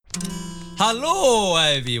Hello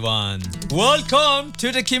everyone, welcome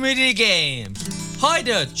to the community games. Hi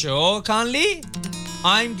there Joe Conley.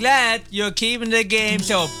 I'm glad you're keeping the games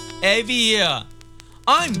up every year.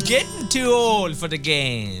 I'm getting too old for the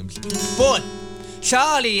games, but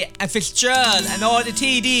Charlie and Fitzgerald and all the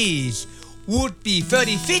TDs would be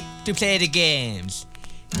very fit to play the games.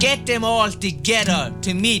 Get them all together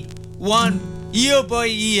to meet one year by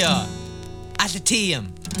year as a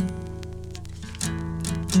team.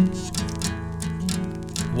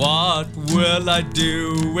 What will I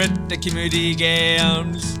do with the community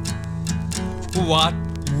games? What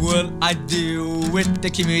will I do with the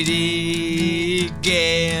community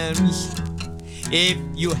games? If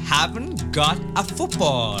you haven't got a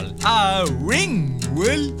football, a ring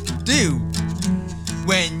will do.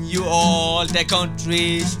 When you all the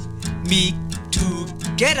countries meet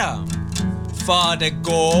together for the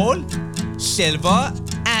gold, silver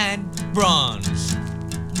and bronze.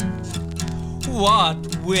 What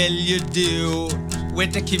will you do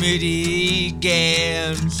with the community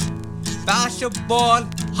games? Basketball,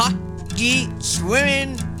 hockey,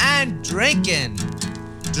 swimming and drinking,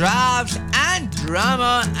 drafts and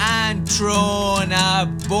drama and throwing a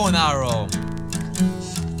bow and arrow.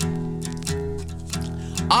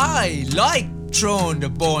 I like throwing the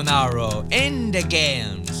bow and arrow in the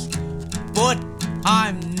games, but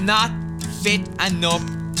I'm not fit enough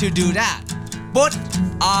to do that. But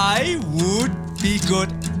I would be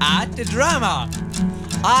good at the drama.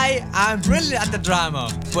 I am brilliant at the drama,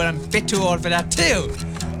 but I'm a bit too old for that too.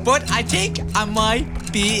 But I think I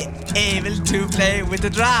might be able to play with the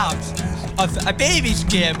drafts. A baby's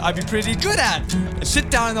game I'd be pretty good at. I sit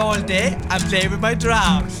down all day and play with my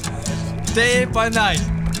drafts. Day by night.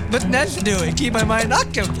 Nothing else to do and keep my mind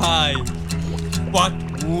occupied. What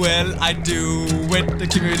will I do with the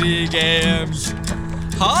community games?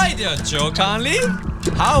 Hi there, Joe Conley.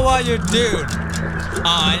 How are you doing?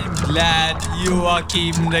 I'm glad you are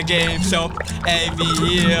keeping the games up every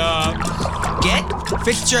year. Get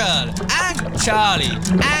Fitzgerald and Charlie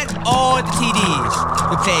and all the TDs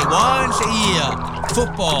to play once a year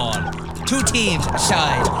football, 2 teams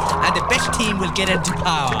aside, and the best team will get into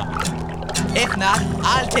power. If not,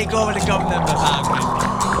 I'll take over the government department.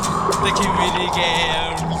 The community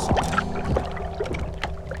games.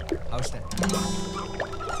 How's that?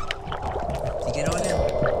 You get on there?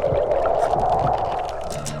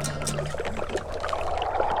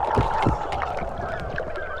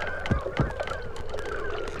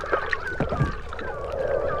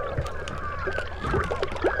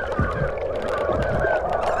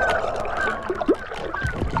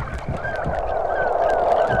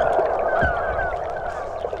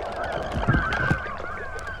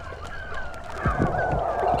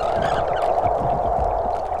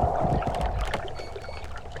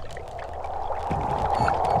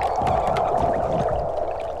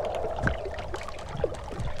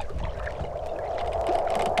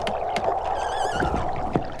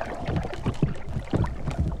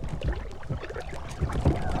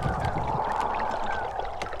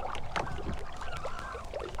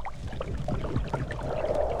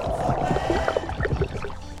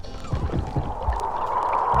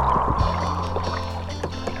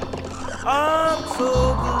 I'm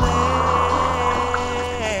so glad.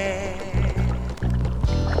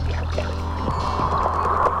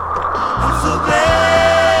 I'm so glad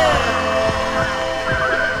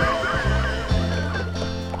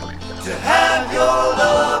to have your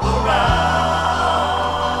love around.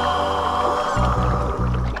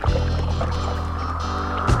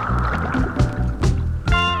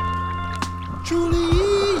 Truly,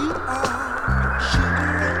 you are sugar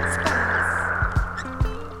and spice.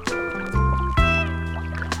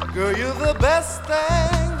 Girl, you're the best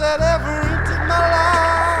thing that ever entered my life.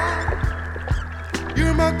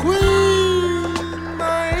 You're my queen,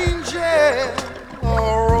 my angel,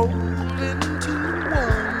 all rolled into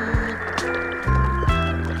one.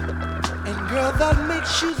 And girl, that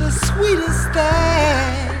makes you the sweetest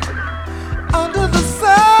thing under the sun.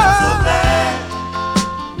 I'm so glad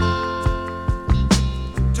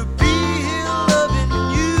to be here loving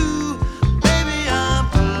you, baby, I'm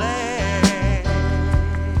glad.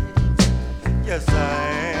 Yes, I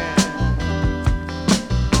am.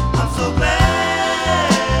 I'm so glad,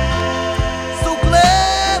 so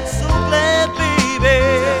glad, so glad, baby,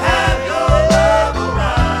 to have your love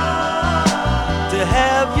around, to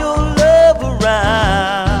have your love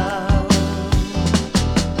around.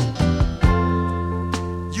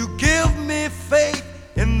 You give me faith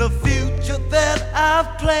in the future that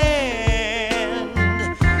I've planned.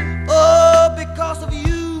 Oh, because of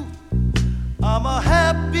you, I'm a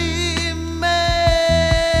happy man.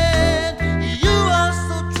 You are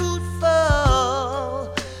so truthful.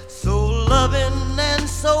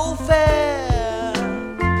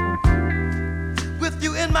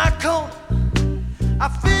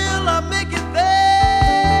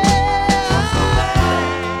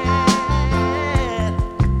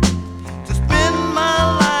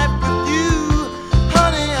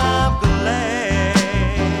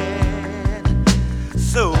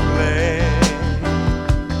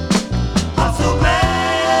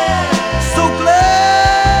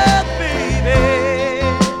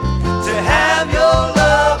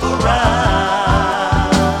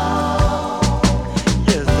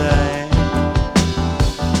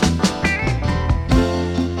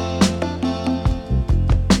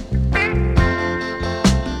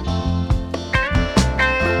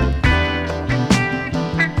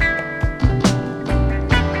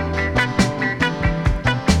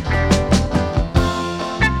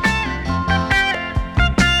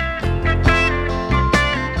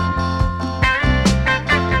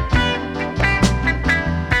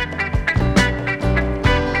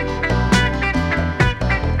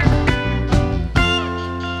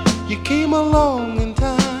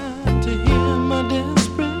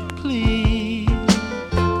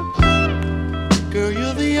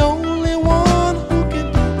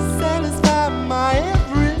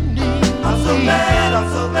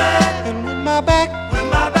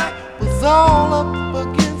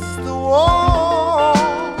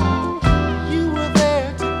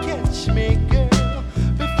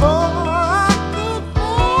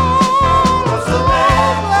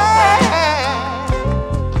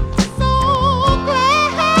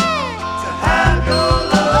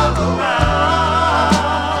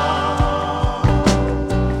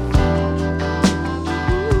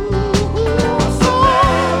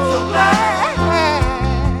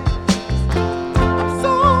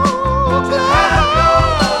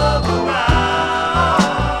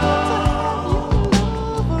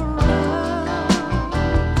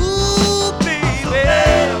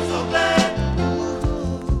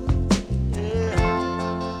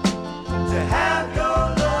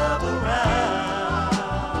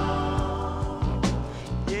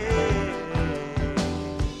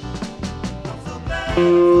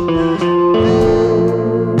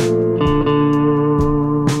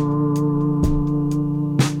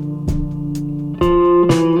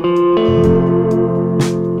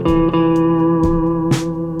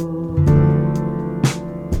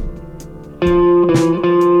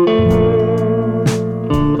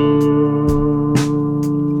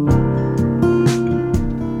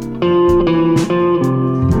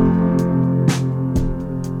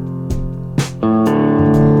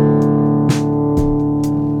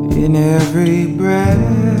 In every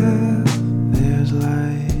breath there's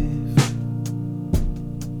life.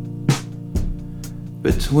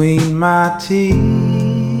 Between my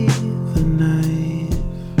teeth a knife,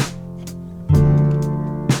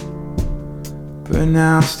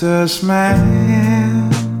 pronounced as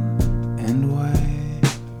man and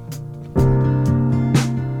wife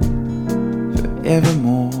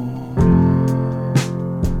forevermore.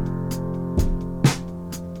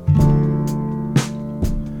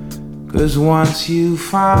 'Cause once you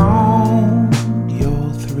found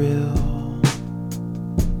your thrill,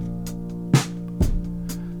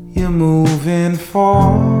 you're moving for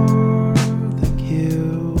the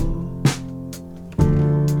kill.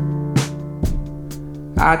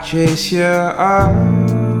 I chase you up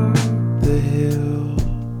the hill,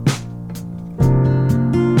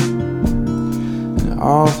 and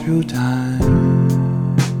all through time.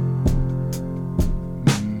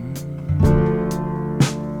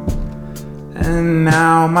 And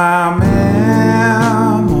now my memory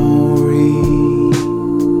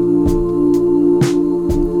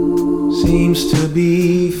seems to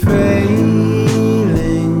be failing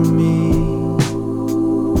me.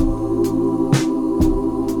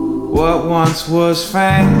 What once was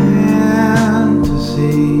fantasy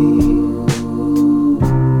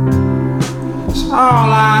is all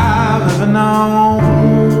I've ever known.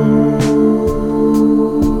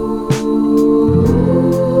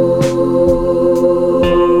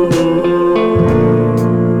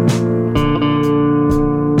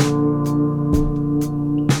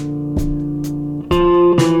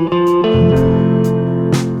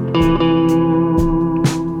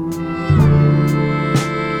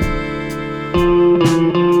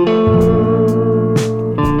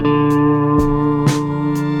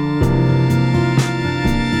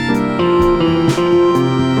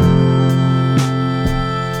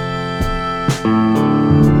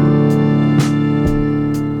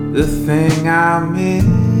 The thing I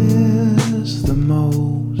miss the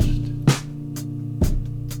most.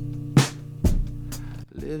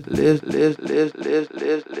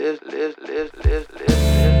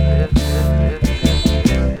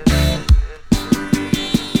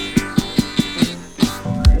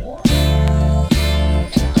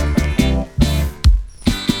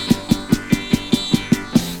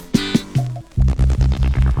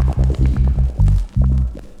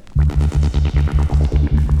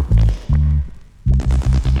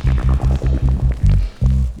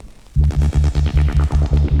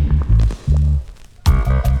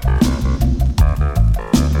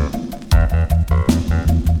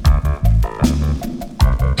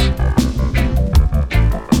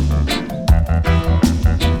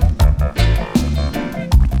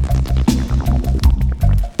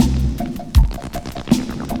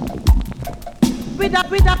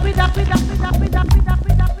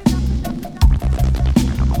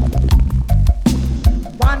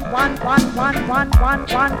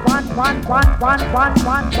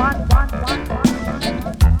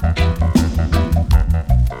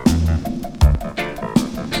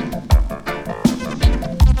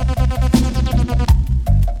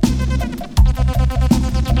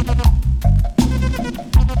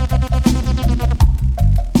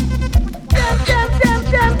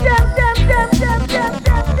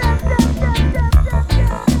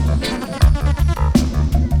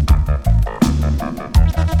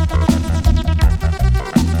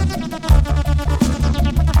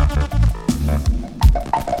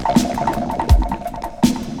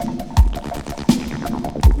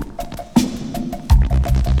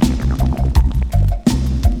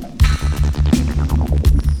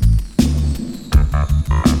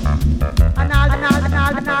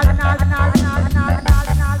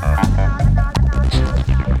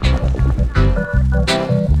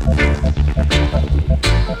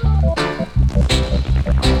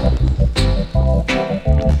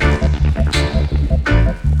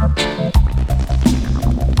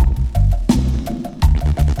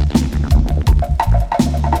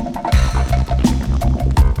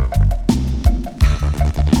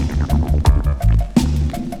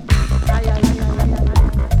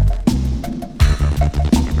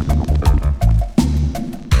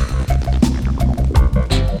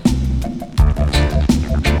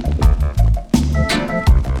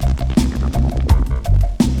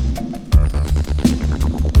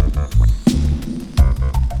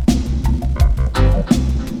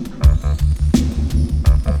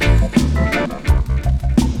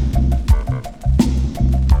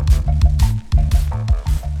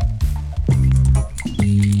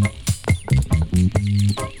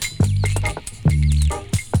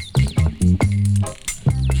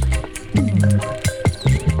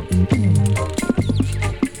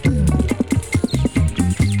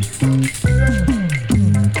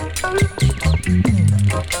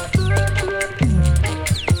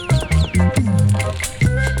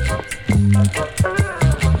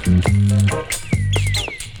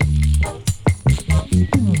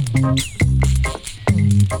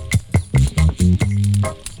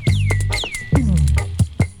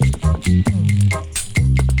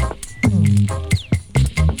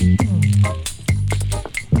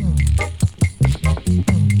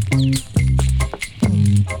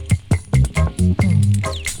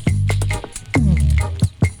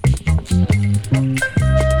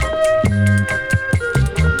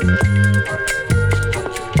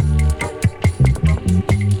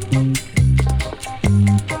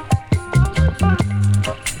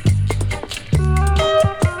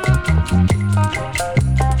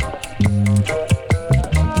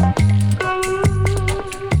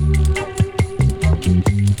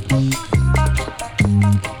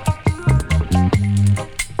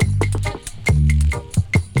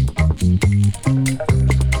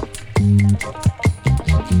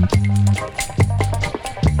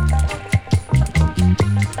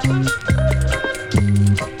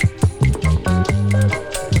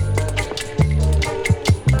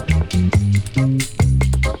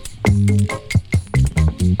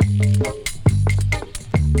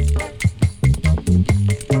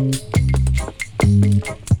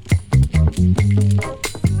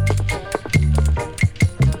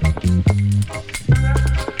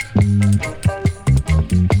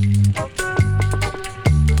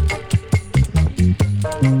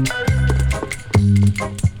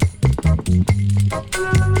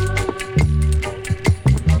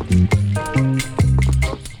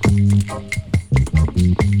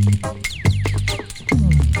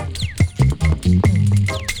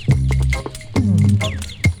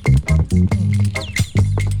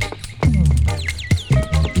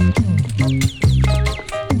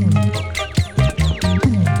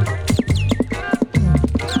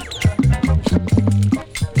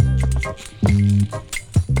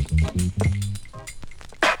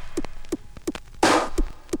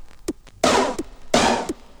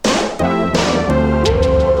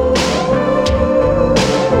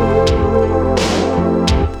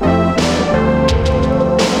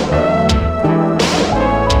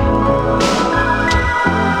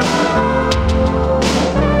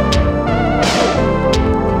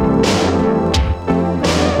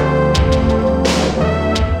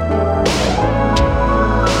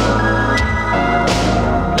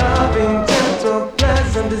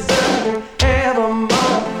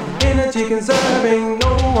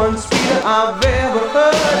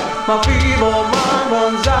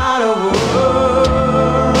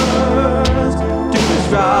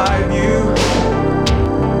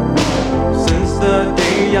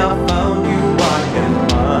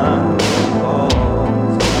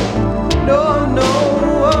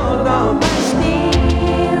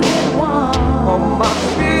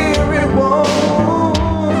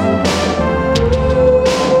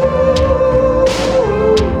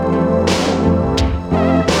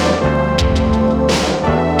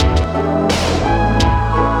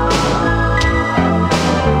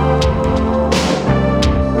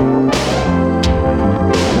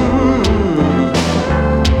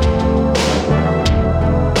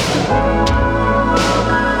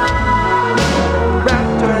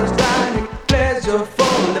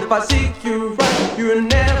 You're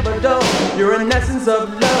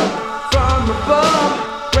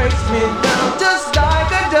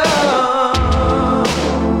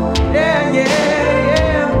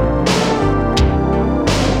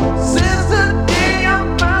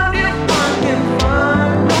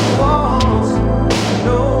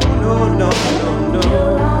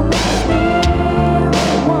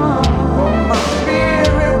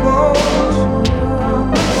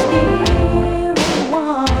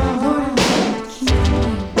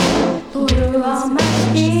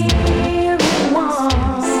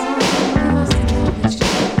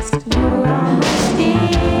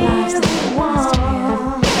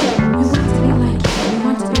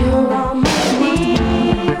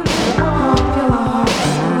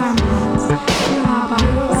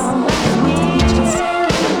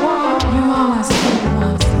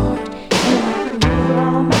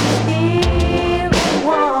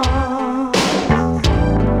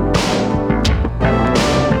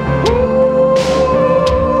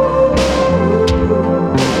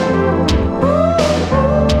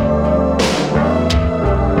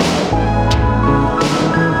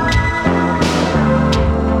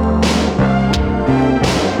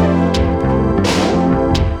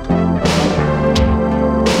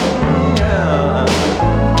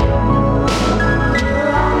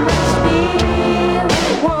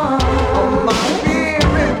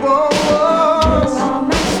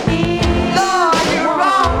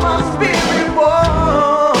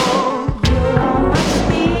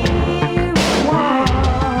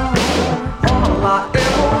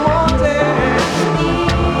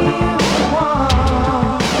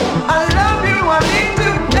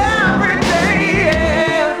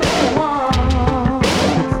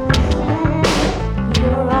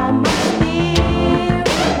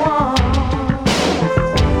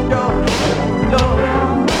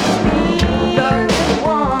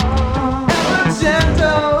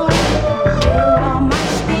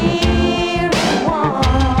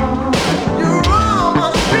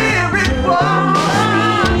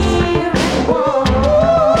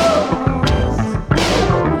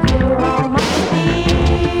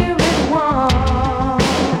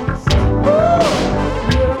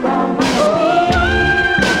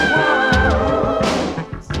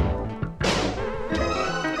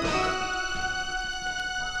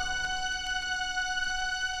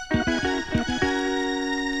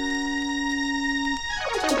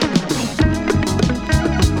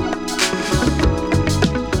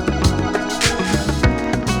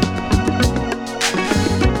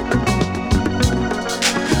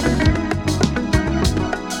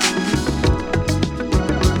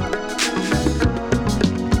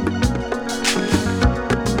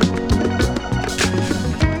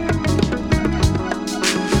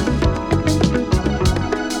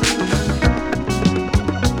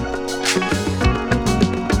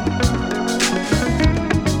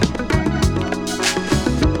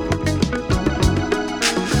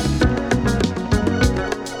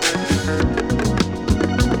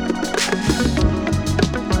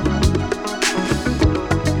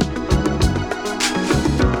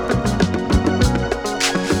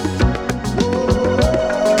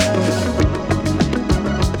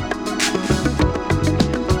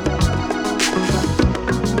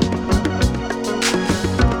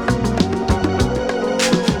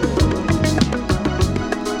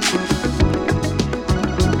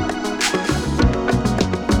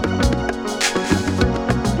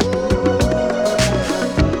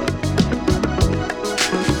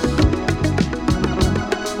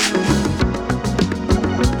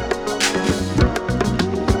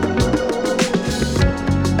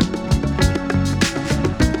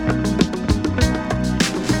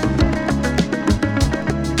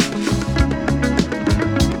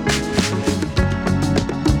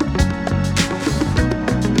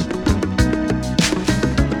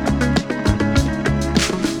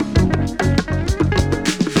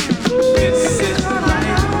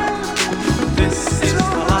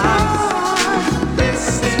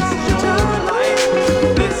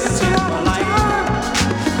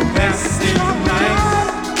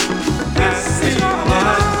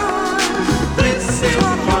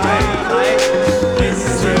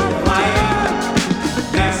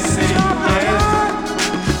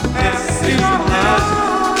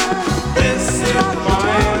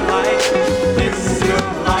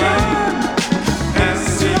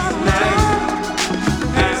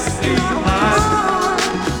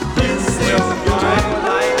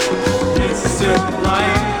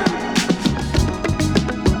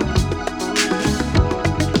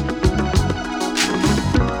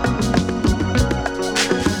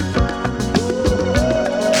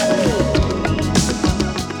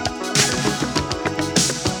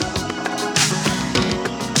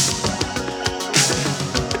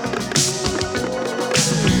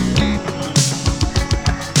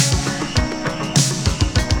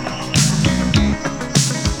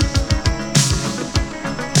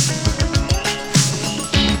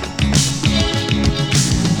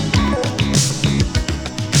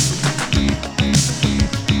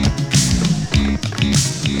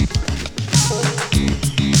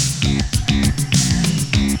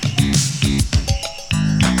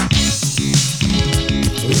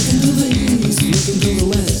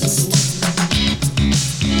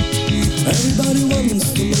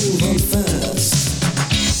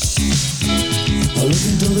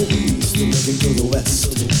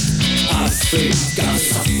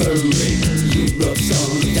suffering, Europe's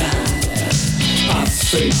gonna die.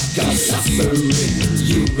 Africa suffering,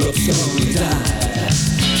 Europe's gonna die.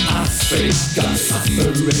 Africa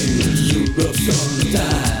suffering, Europe's gonna die.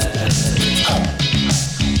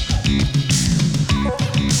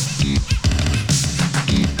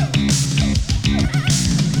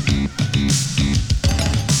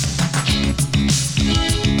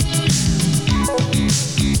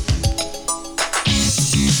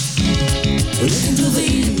 Looking to the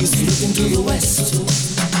east, looking to the west.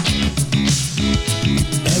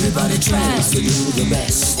 Everybody tries to do the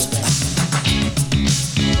best.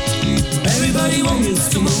 Everybody wants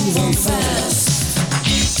to move on fast.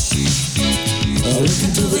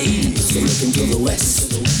 Looking to the east, looking to the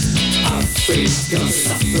west. Africa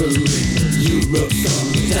suffering, Europe's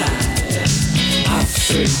gonna die.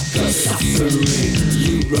 Africa suffering,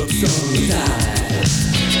 Europe's gonna die.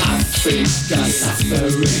 Africa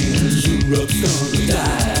suffering, Europe's gonna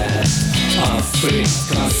die.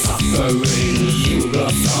 Africa suffering,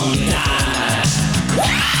 Europe's gonna die.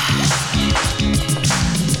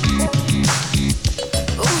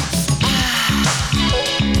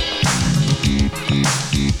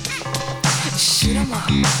 Shoot 'em up.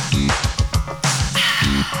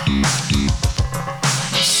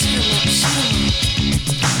 Shoot 'em up, shoot 'em up.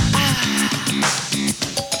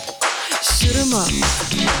 Shoot 'em up.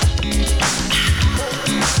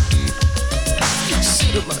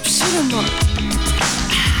 Shoot 'em up, shoot 'em up.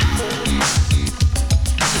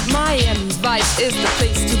 Miami Vice is the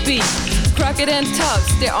place to be. Crockett and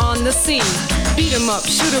Tubbs, they're on the scene. Beat 'em up,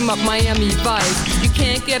 shoot 'em up, Miami Vice. You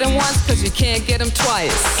can't get 'em once, cause you can't get 'em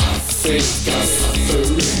twice. Africa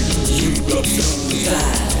suffering, Europe's gonna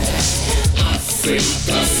die.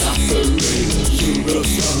 Africa suffering,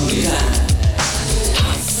 Europe's gonna die.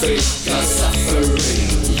 Africa suffering,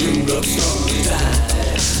 Europe's gonna die.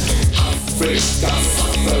 Africa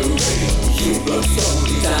suffering, Europe's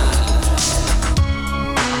gonna die.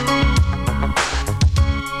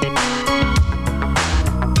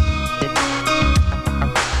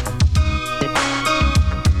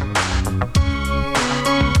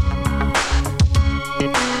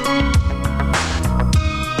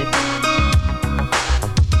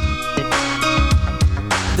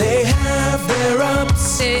 They have their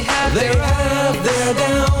ups, They have they their have their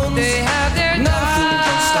downs. They have their Nothing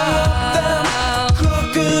can stop them.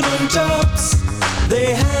 Crockett and Tubbs,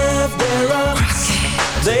 they have their ups,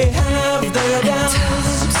 they have their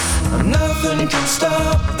downs. Nothing can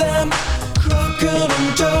stop them. Crockett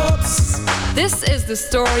and Tubbs. This is the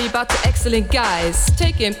story about two excellent guys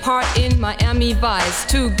taking part in Miami Vice.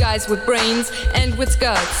 Two guys with brains and with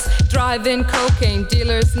guts, driving cocaine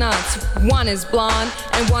dealers nuts. One is blonde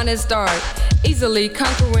and one is dark, easily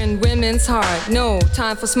conquering women's heart. No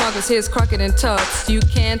time for smugglers, here's Crockett and Tubbs. You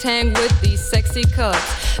can't hang with these sexy cubs.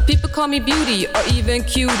 People call me beauty or even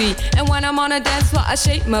cutie, and when I'm on a dance floor I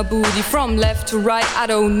shake my booty from left to right. I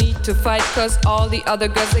don't need to fight, cause all the other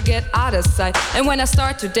girls they get out of sight. And when I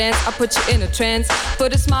start to dance I put you in a trance,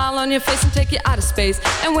 put a smile on your face and take you out of space.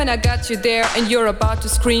 And when I got you there and you're about to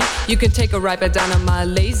scream, you can take a ride back down on my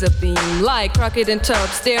laser beam. Like Crockett and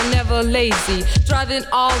Tubbs, they're never lazy, driving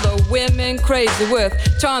all the women crazy with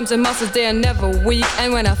charms and muscles. They're never weak,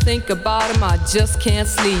 and when I think about them I just can't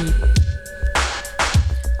sleep.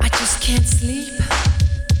 I just can't sleep.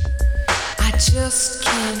 I just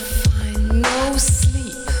can't find no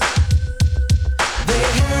sleep. They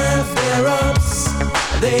have their ups,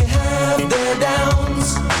 they have their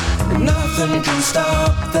downs. Nothing can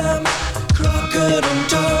stop them. Crockett and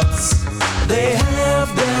Tubbs, they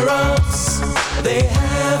have their ups, they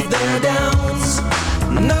have their downs.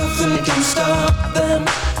 Nothing can stop them.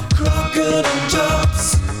 Crockett and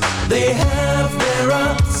Tubbs, they have their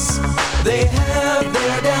ups, they have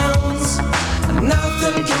their downs.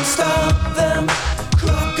 Nothing can stop them.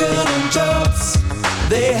 Crockett and Tubbs,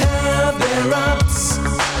 they have their ups,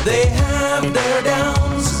 they have their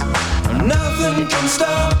downs. Nothing can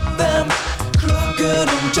stop them. Crockett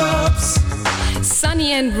and Tubbs.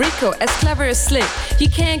 Sonny and Rico, as clever as Slick, you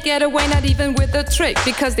can't get away, not even with a trick,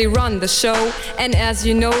 because they run the show. And as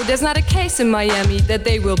you know, there's not a case in Miami that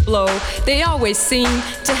they will blow. They always seem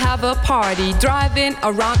to have a party, driving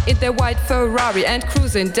around in their white Ferrari and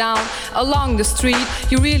cruising down along the street.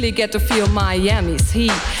 You really get to feel Miami's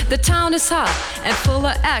heat. The town is hot and full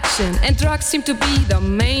of action, and drugs seem to be the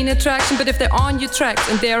main attraction. But if they're on your tracks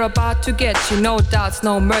and they're about to get you, no doubts,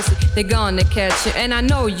 no mercy, they're gonna catch you. And I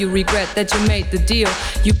know you regret that you made the deal.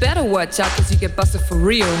 You better watch out, cause you get busted for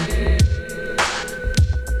real.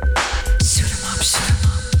 Shoot 'em up, shoot 'em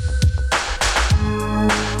up.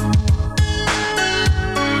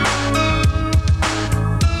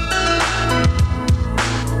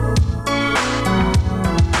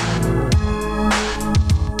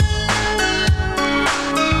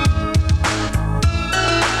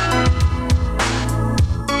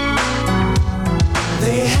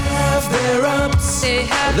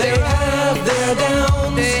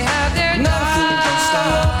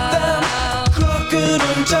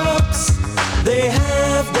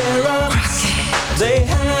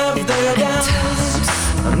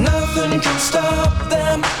 can stop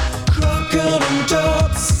them. Crocodile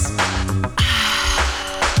tots.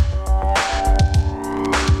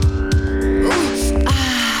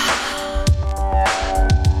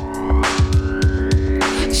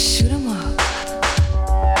 Shoot 'em up.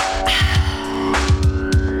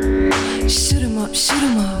 Shoot 'em up, shoot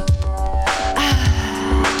 'em up.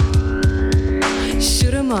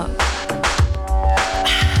 Shoot 'em up.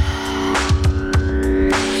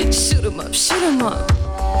 Shoot 'em up, shoot 'em up.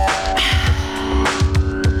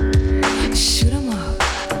 Shoot 'em up.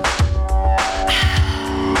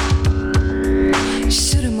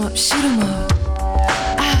 Shoot 'em up, shoot 'em up.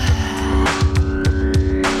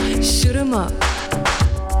 Shoot 'em up.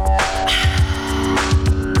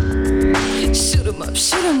 Shoot 'em up,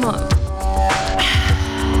 shoot 'em up.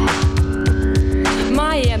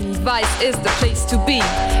 Miami Vice is the place to be.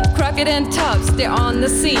 Crockett and Tubbs, they're on the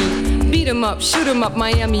scene. Beat 'em up, shoot 'em up,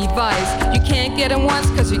 Miami Vice. You can't get 'em once,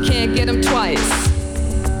 cause you can't get 'em twice.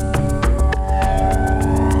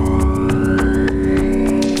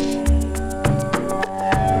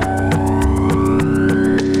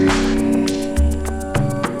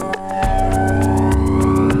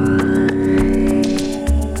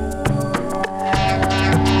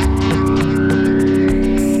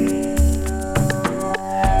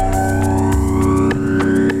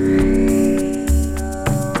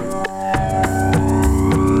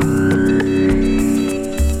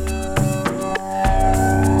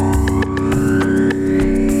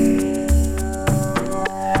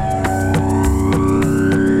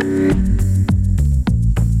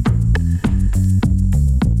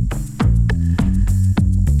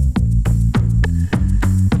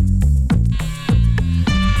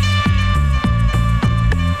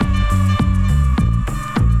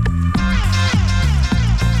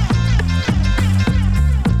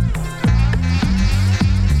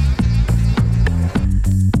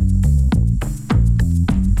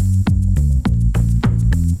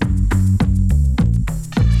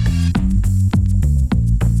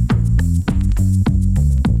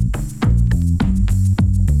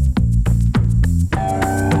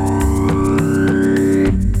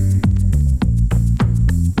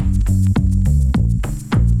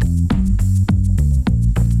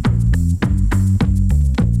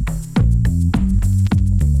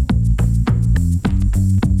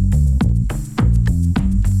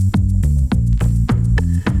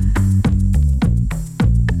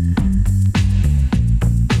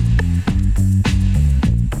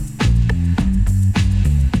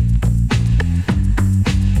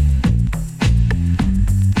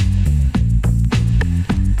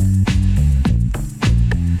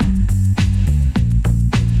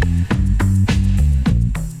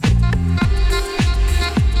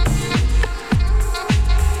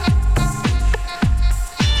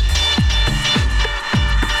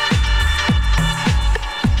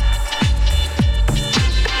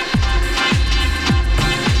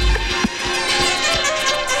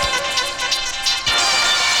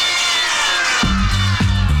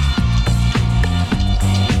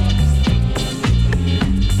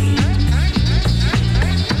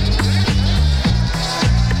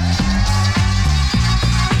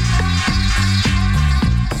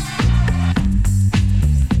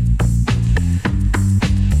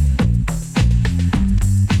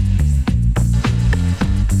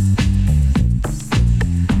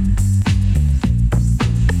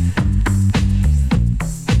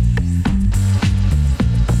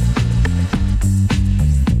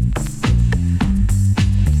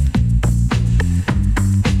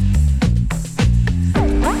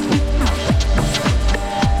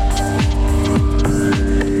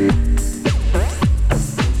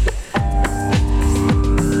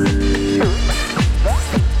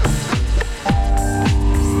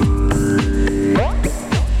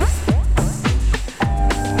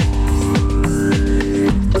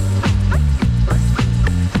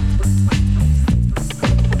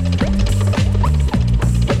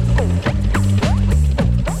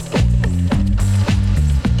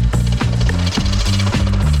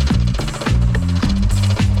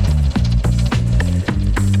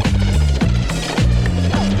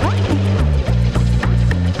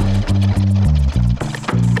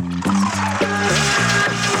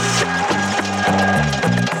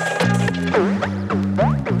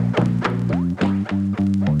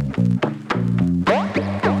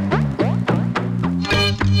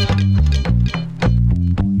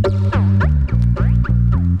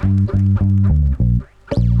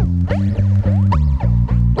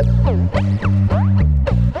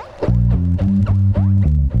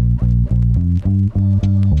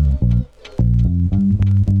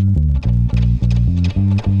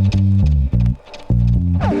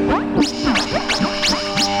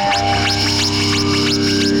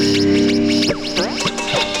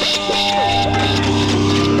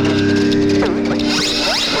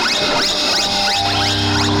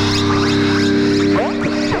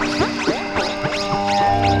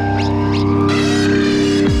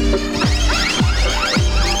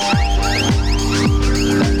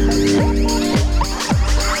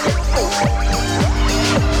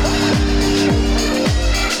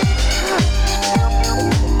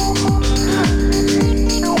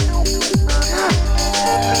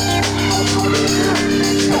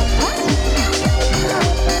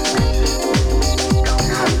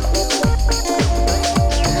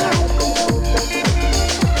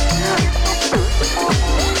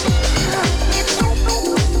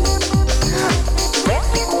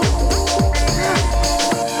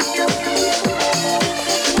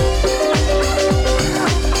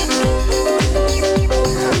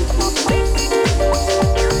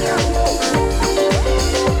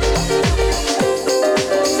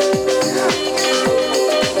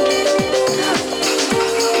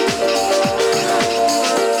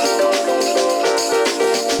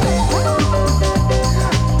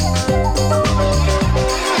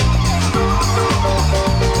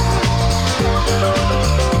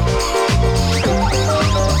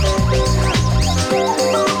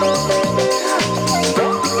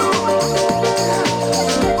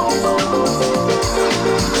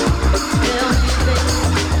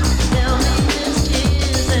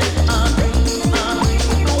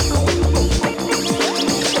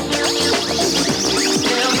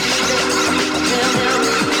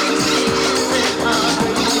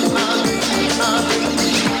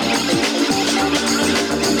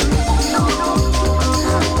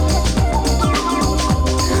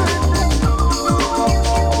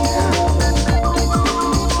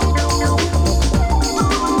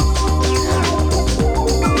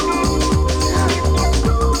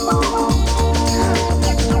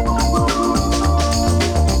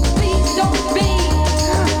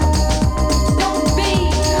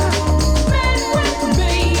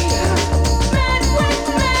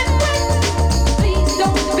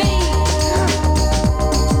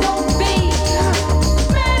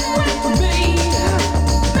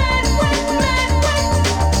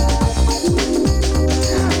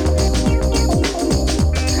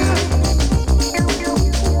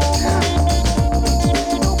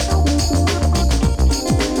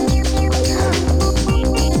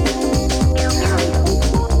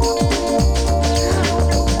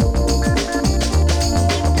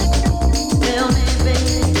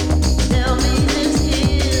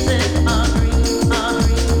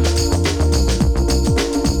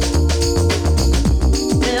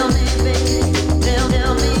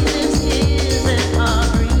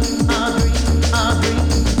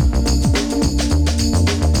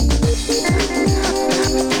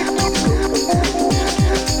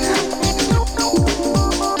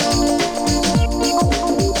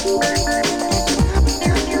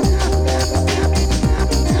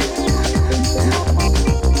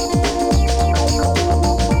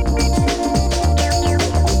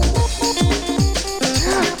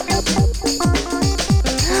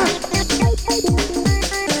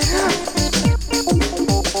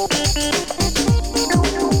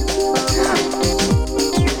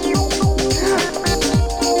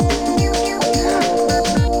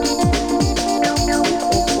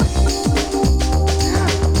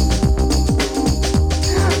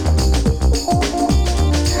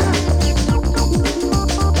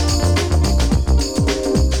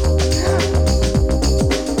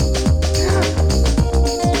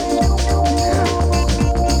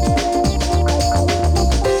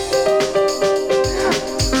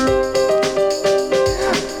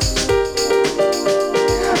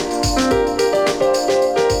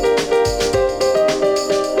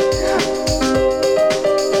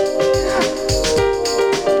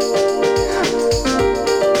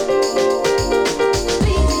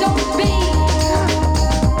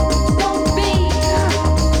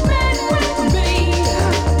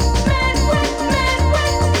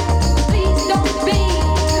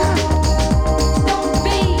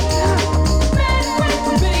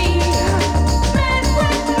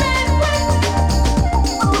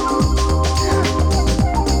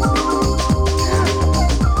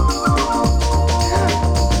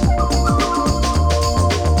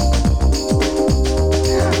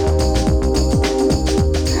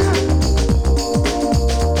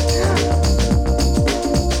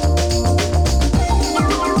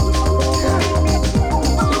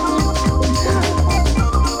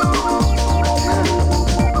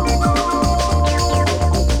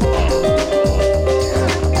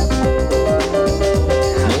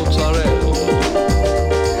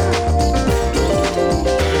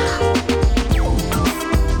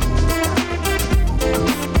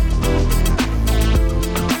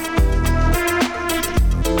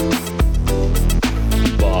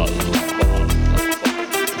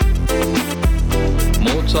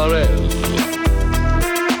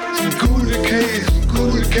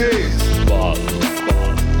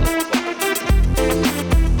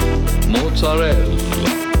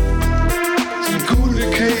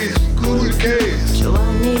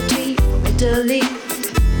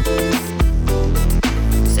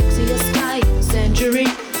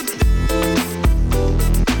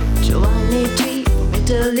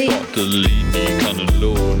 tortellini,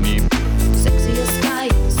 cannelloni, Sexy as sky,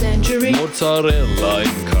 century. mozzarella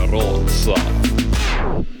in carrozza,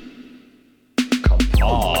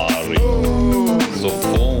 Campari,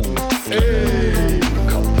 Zoffon,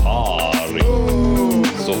 Campari,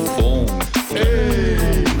 Zoffon,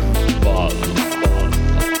 balla,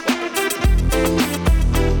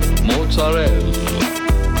 mozzarella,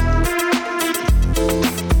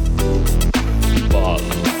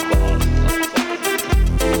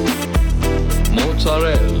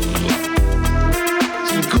 mozzarella,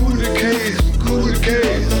 Some good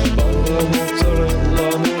case, balla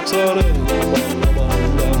mozzarella, mozzarella,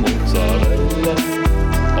 balla mozzarella,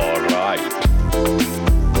 alright.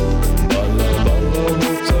 Balla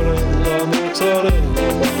mozzarella, mozzarella,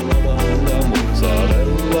 balla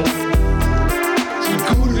mozzarella. some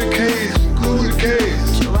good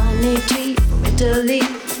case. Giovanni G from Italy.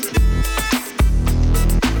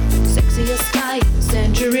 Sexy as sky,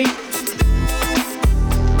 century.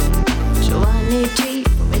 Giovanni G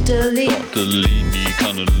from Italy. Tortellini,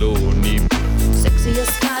 cannelloni, Sexy as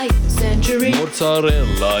sky, century.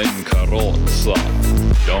 mozzarella in carrozza.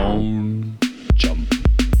 Don't jump.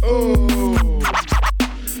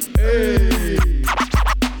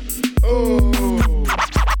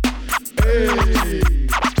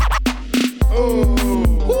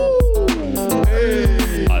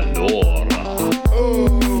 Allora,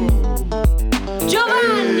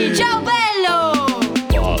 Giovanni, ciao bello!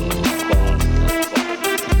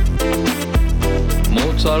 balla,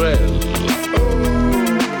 mozzarella,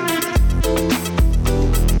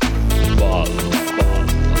 balla,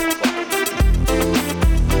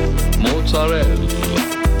 mozzarella,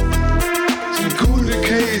 Some good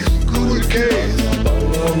case.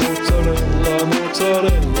 balla mozzarella,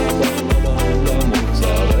 mozzarella, balla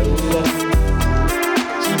mozzarella,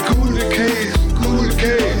 Some good case.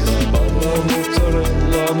 balla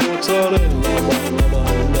mozzarella, mozzarella,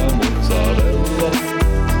 balla mozzarella,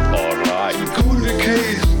 alright. Good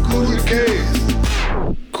case.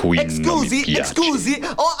 Qui non mi piace. Scusi,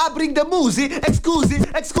 oh I bring the musi.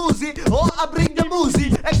 Scusi, oh I bring the musi.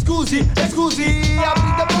 Scusi, I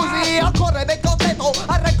bring the musi. Ancora me contento,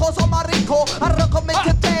 arranco sono ricco, arranco me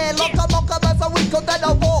che te, loca moca mezza wicco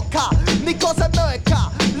della bocca, mi cosa mecca,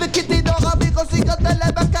 le chitti no amico si che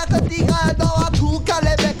delle becca che dica no a cuca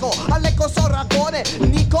le becco, alle cose racone,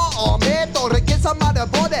 nico o metto, richiesa mare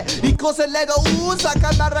buone, i cose le do usa,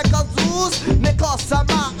 canare cazus, ne cosa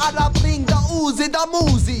ma alla bring the usi da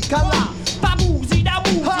musica là. Da musi,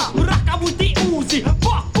 Ha! raccavuti usi,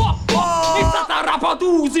 po, è stata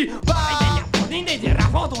rapatusi, Va! dei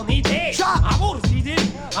rapatoni te, Scia! amorsi di,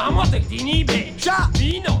 amate di nibe, Scia!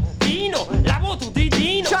 vino, la voto di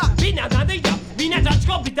dino, Scia! vina da deia, vina già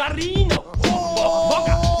scopi da rino,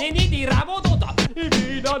 boca, di rabotota, i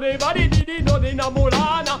vino dei vari di dino di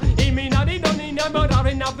namolana, i mina di non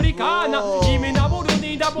innamorare in africana, i minamoro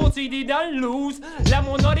di da bozzi di dall'us, la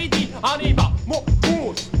monori di arriva, mus.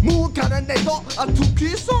 Mu carenetto, a tu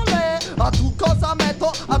chi sole, a tu cosa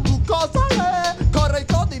metto, a tu cosa le. Corre i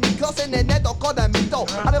codi, mi cose ne netto, coda mito.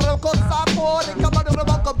 Arrivo con sapore, camaro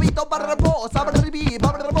avevo capito, barrabo, sabribi,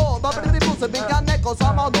 barrabo, se mi canne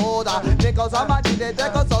cosa monoda, ne cosa mangi, ne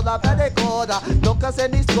cosa da bene coda, non che se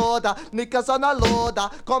ni scoda, mica sono loda,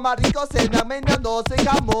 come ricco se ne amena non si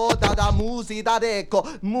moda, da musica recco,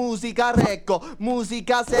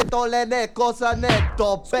 musica se tole ne cosa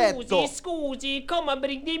netto, petto. Scusi, come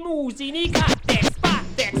brighi musi, ni cattex,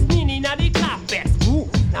 pattex, nini nari clappex,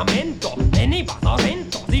 lamento, e ni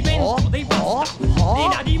basorento, di vento, di basta, di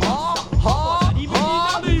na di mossa, di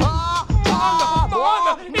venina di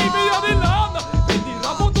mamma, e via di lana, e di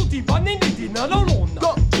ramo tutti panni di nella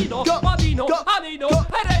lonna, Dino, Padino, Anino,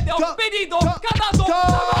 Eredo, Pedito, Catato,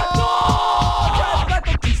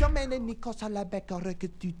 Mene ni cosa la becca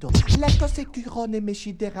recetito. Le cose curone me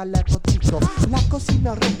scidera la potito. La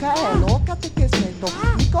cosina roccaello, cate che sento.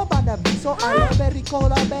 Nico banaviso, alla verico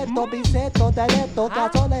la betto, bisetto, deletto,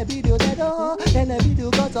 casole video dedo. E le video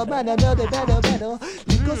cosa mene no de vedo.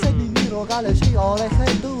 Li cose di miro gale si ore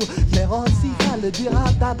tu. Le rossi gale dira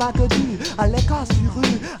tabac du. Alle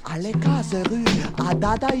case rue, a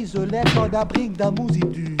dada isolé quand a bring da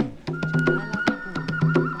musique du.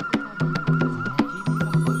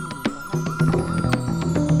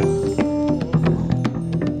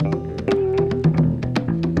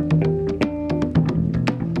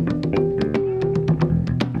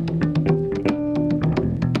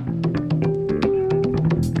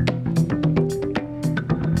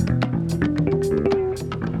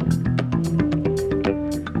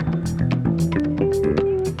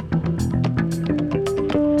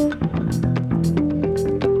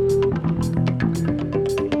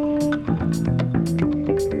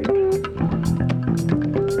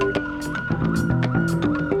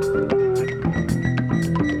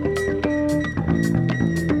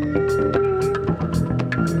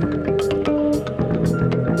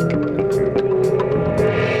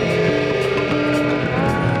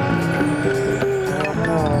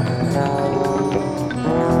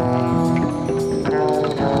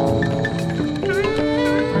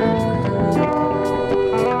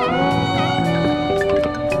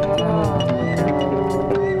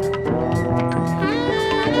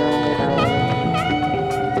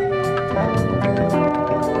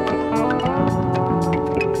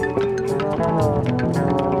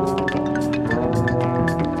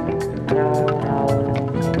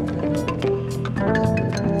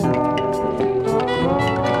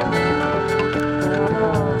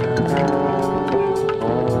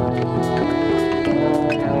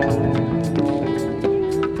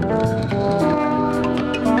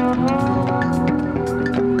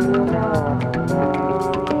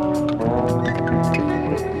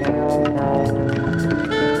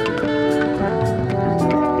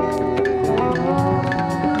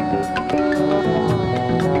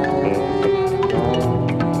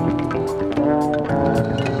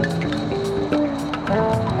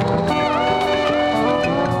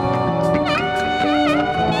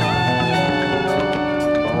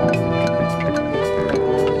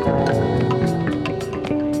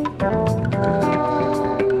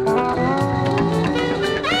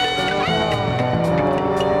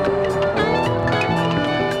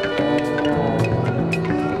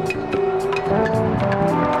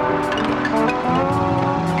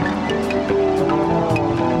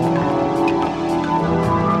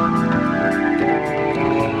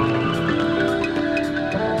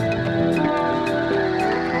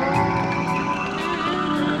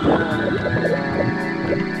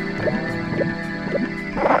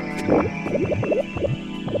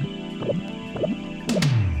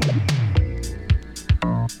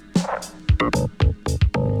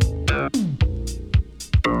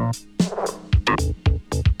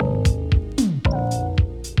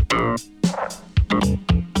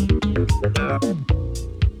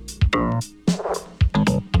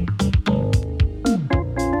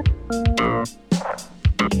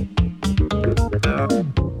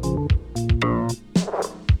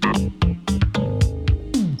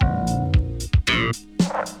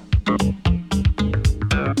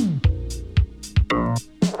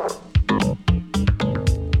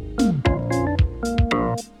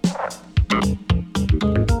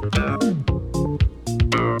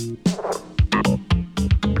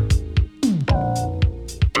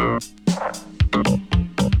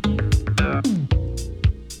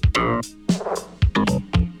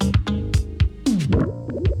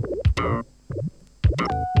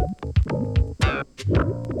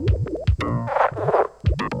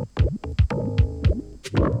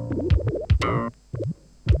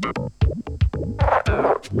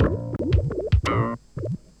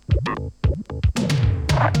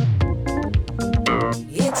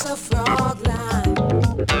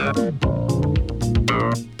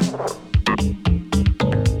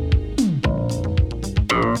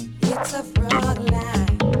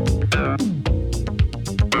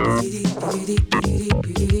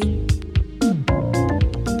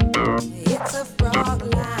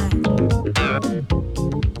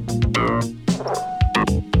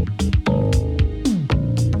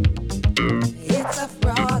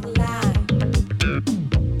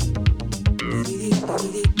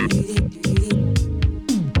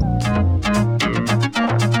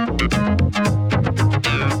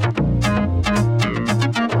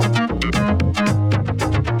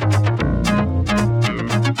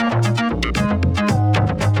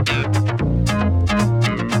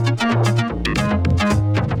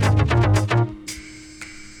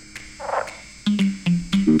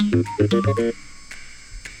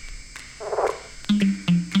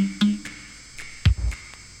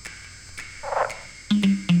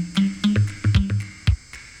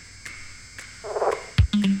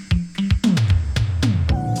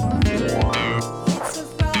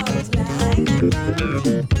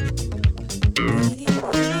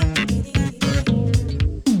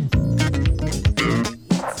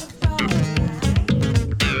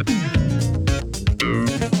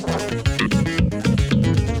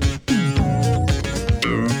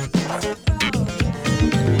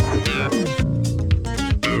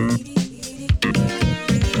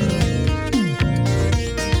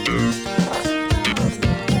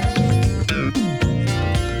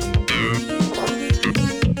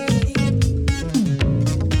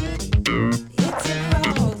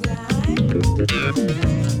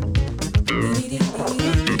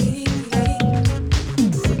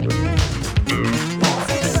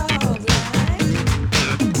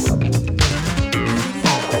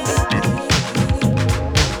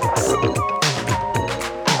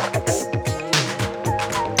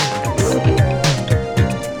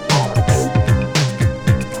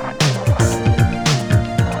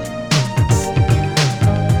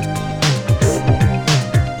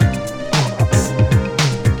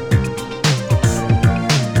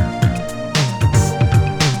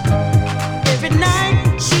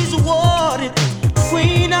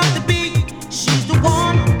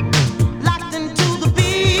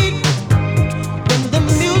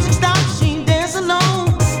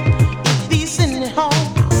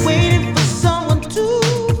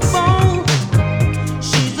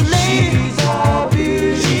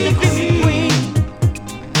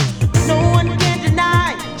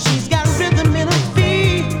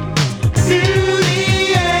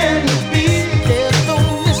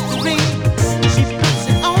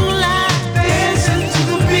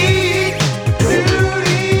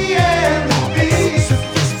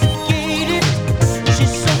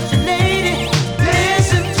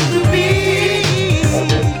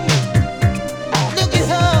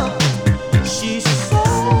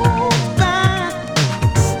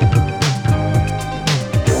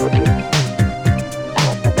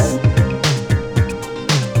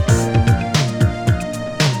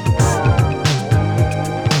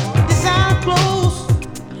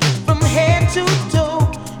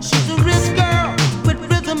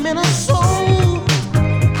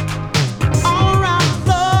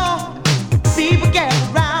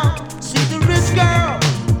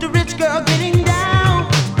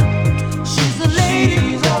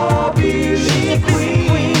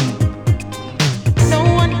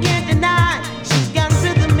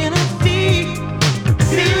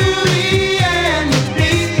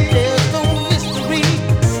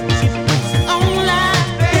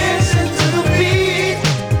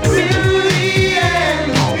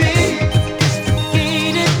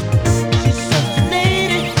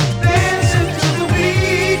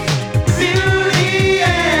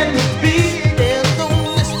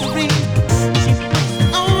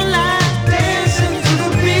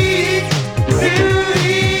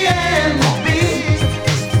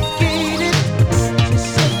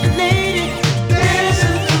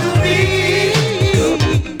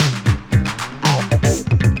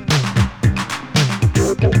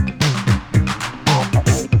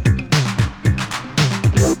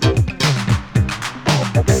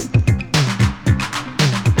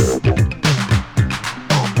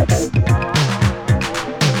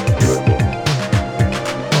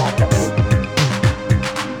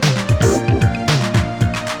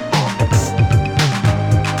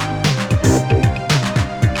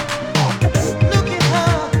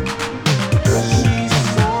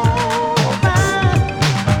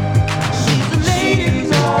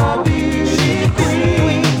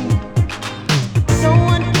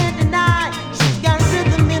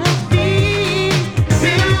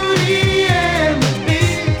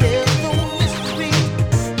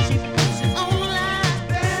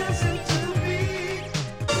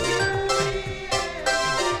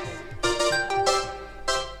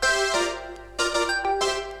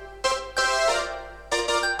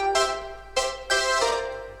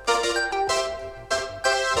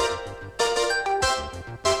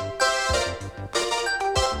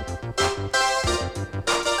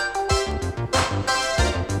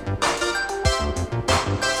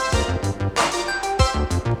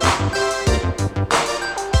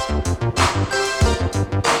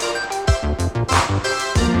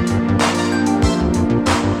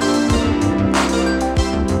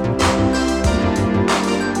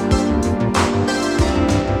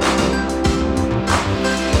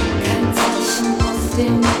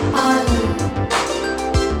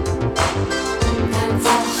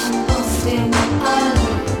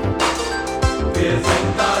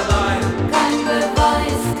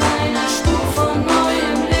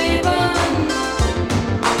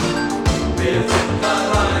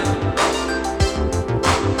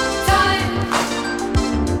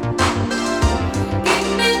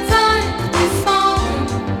 Gib mir Zeit, bis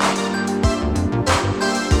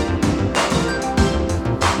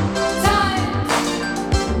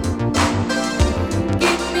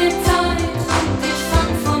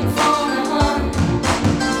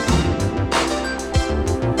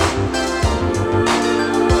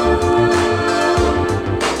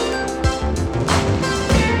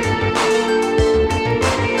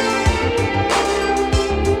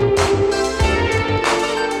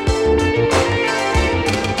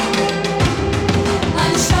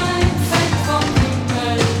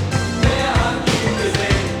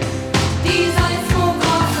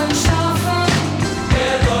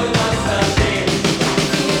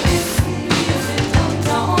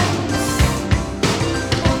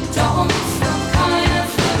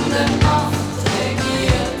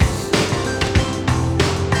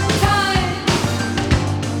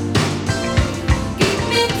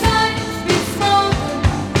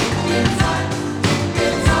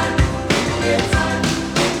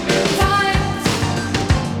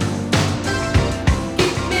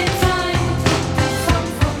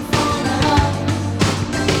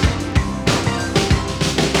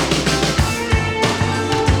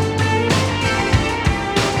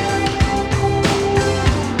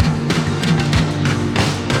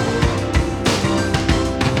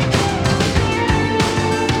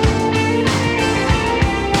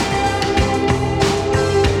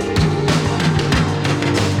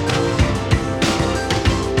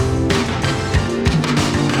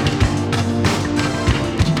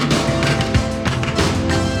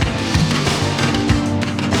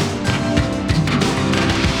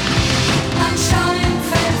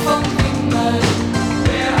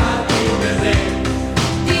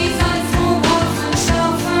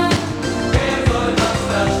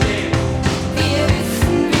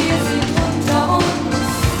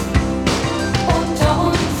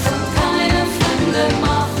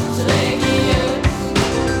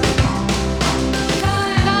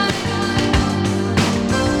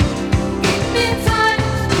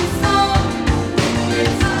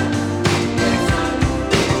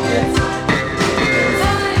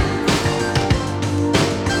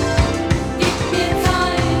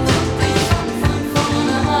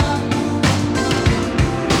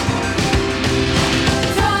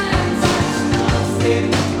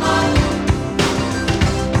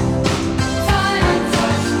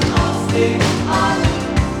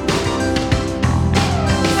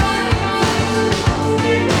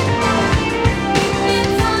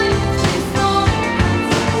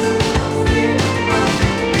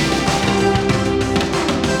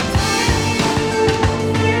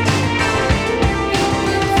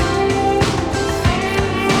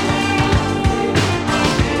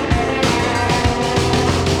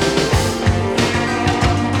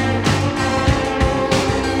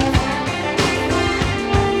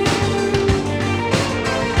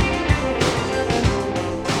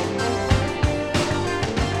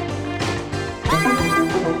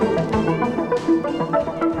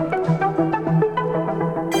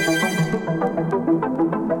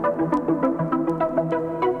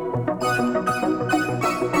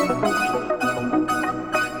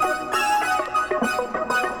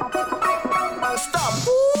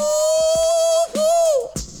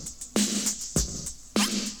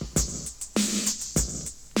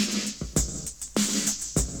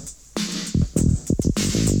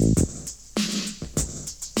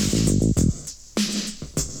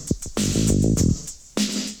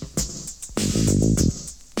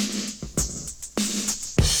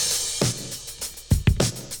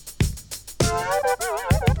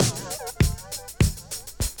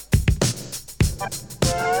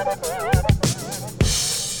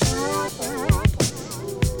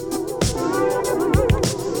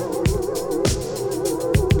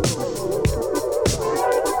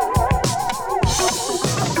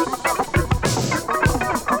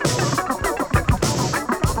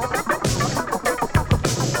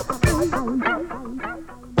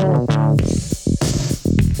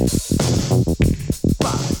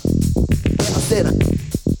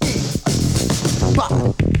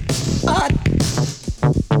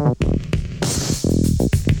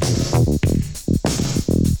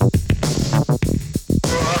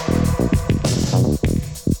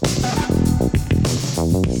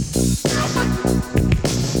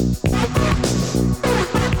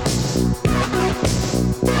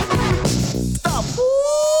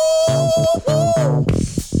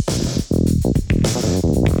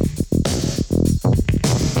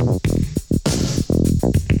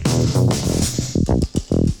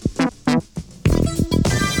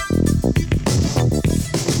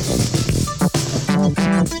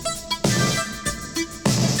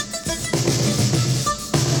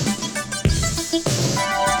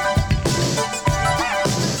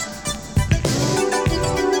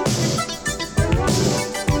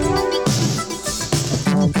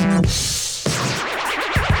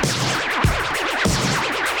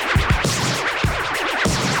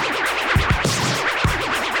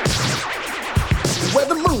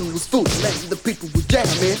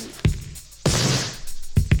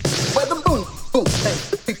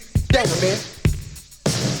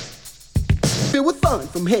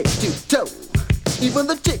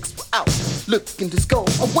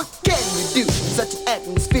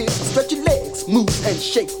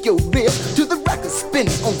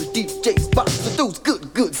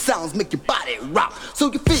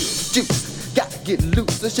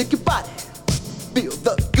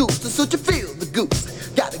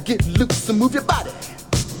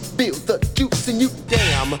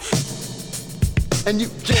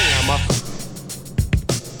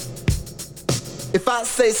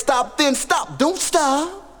Say stop, then stop, don't stop.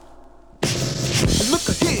 Look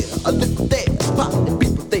here, look there, party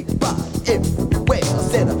people, they party everywhere. I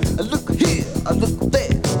said, look here, look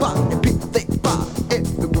there, party people, they party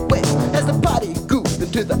everywhere. As the party grew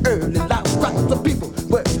into the early light, right, the people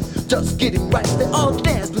were just getting right. They all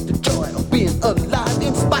danced with the joy of being alive,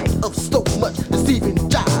 in spite of so much deceiving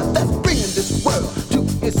jive that's bringing this world to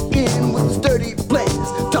its end with sturdy players,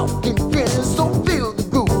 talking, grinning. So feel the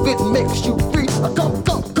groove, it makes you free.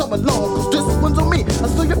 Come along, cause this one's on me.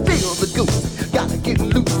 So you feel the goose, gotta get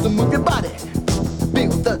loose and move your body.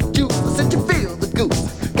 Feel the juice, I said you feel the goose.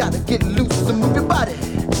 Gotta get loose and move your body.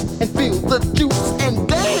 And feel the juice and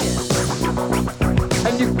dance.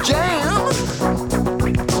 And you jam.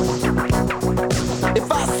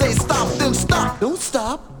 If I say stop, then stop, don't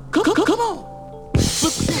stop. Come on.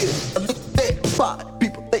 Look here, look there, party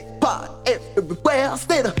people, they party everywhere. I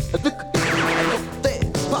said, look there,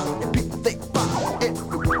 party people, they party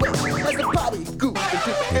everywhere. As the party grew into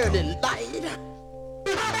the early light,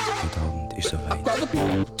 Abend ist soweit. all the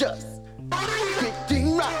people just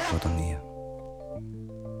getting right. Oder nie.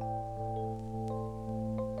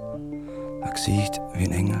 Ein Gesicht wie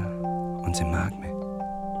ein Engel und sie mag mich.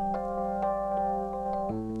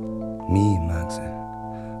 Mich mag sie.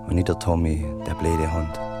 Und nicht der Tommy, der blöde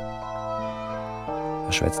Hund.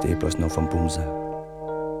 Er schwätzt bloß noch vom Bumsen.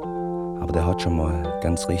 Aber der hat schon mal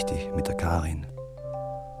ganz richtig mit der Karin.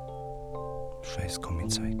 Scheiß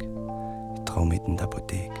Gummizeug. Ich trau mit in der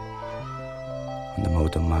Apotheke. Und am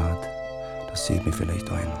Automat, das sieht mich vielleicht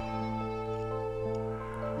einer.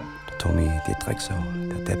 Der Tommy, die Drecksau,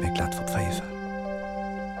 der tät mich glatt verpfeifen.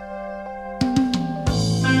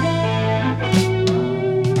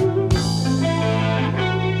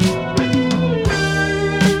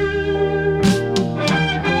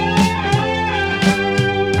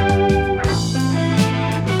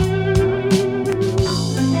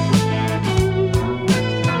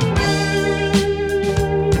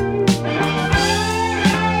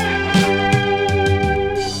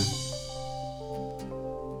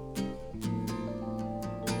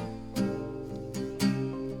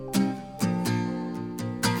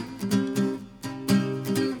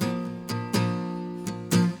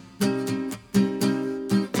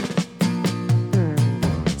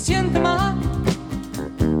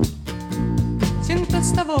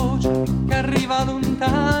 Sta voce che arriva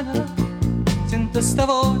lontana, sento sta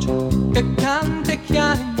voce che canta e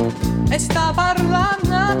chiama e sta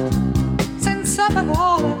parlando senza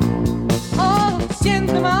parole. Oh,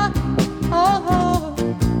 sento ma, oh, oh,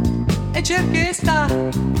 e cerca sta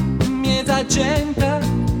mezza gente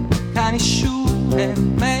canisciute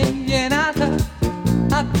meglio nata,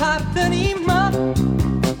 appartenimmo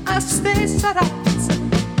a stessa razza.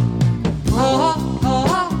 Oh, oh, oh,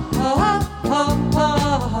 oh, oh, oh.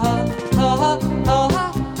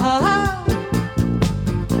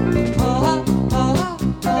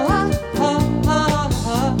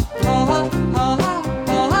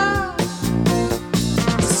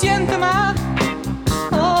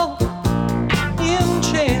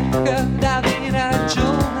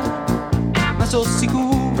 Sono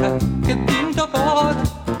sicura che dentro cuore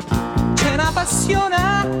c'è una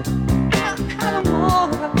passione che non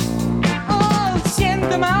muore. Oh,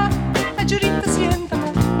 sente ma, la giurita sente ma,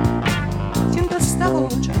 sente sta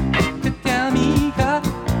voce che ti è amica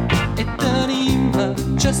e tenima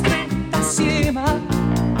già stretta assieme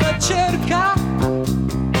per cerca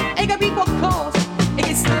e capì qualcosa e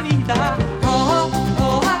che sta vita. Oh, oh,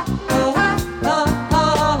 oh, oh, oh, oh,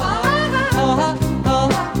 oh, oh.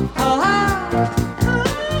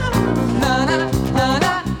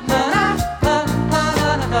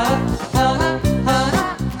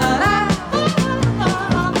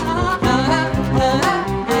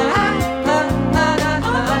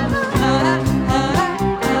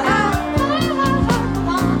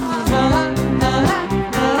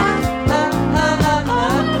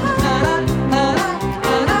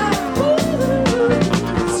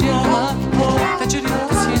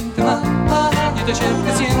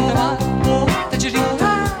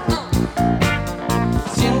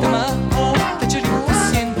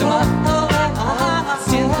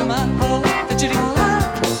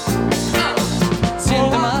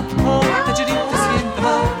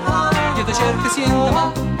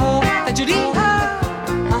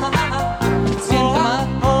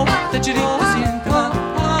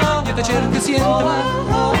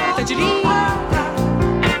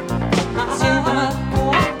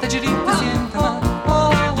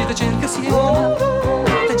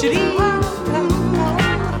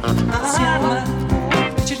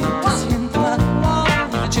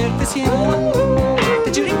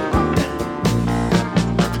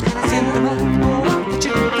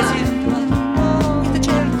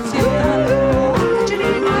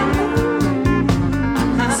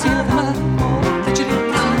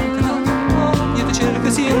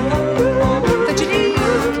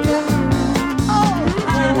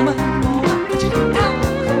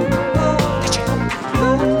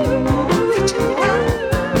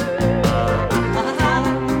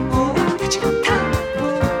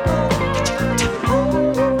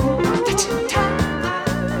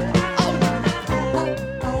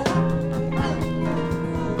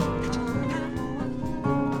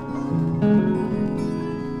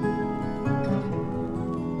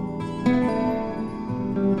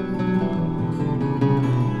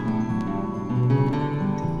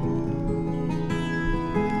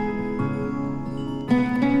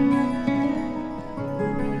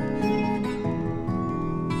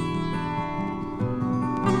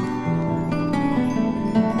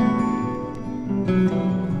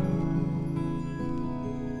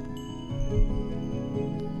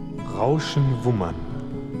 Rauschen wummern,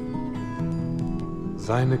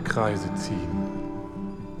 seine Kreise ziehen.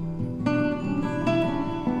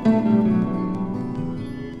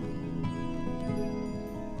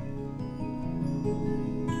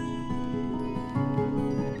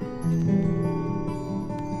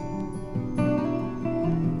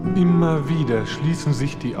 Immer wieder schließen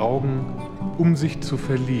sich die Augen, um sich zu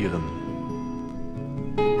verlieren.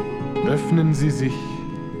 Öffnen sie sich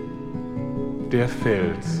der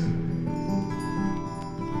Fels.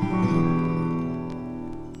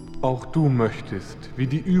 Auch du möchtest, wie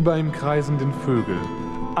die über ihm kreisenden Vögel,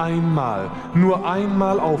 einmal, nur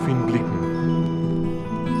einmal auf ihn blicken.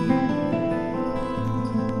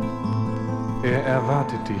 Er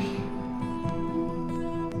erwartet dich.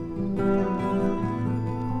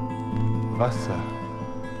 Wasser,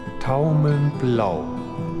 taumelnd blau.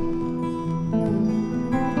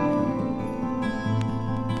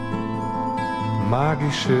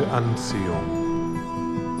 Magische Anziehung.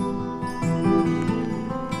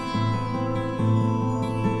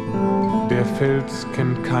 Der Fels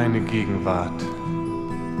kennt keine Gegenwart.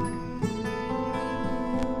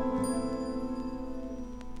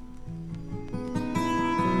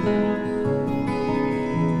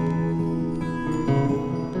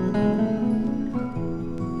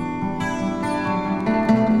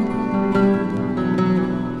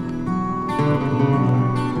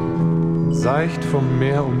 Seicht vom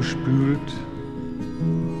Meer umspült,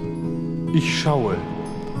 ich schaue,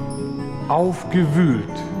 aufgewühlt.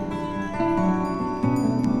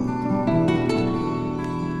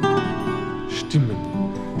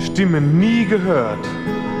 Stimmen nie gehört,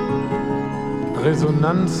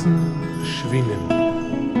 Resonanzen schwingen.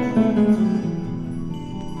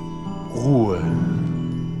 Ruhe.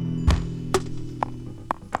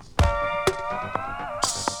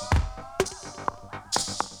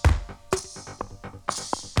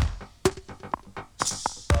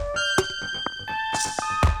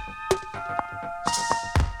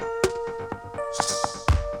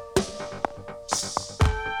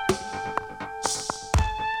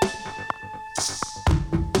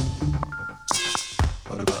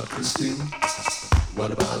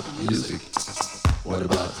 What about music? What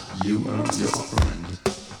about you and your friend?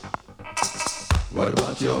 What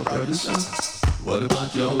about your producer? What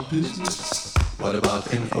about your business? What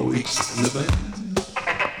about NOX in the band?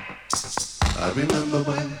 I remember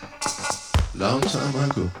when, long time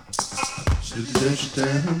ago, tu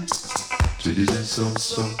disais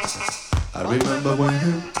so. I remember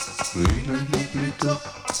when, oui, non, plutôt,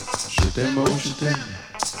 je t'aime, oh je t'aime,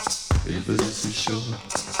 il faisait si chaud.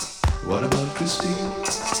 What about Christine?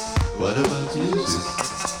 What about music?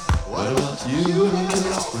 What about you and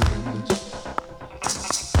your friend?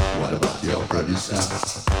 What about your producer?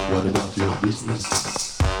 What about your business?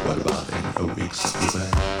 What about NOX the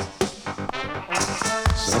band?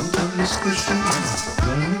 Sometimes it's Christian,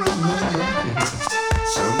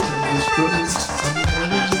 sometimes it's brothers,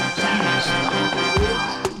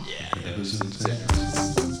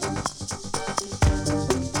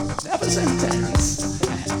 never sentence.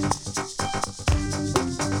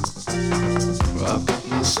 I've got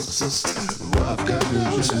no success, I've got no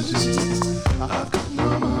jealousy, I've got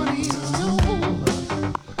no money,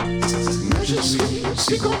 mais je suis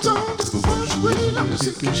si content de pouvoir jouer la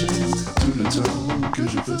musique que j'aime, tout le temps que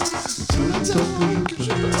je veux, tout le temps que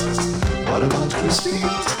je veux. What about Christine?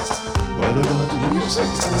 What about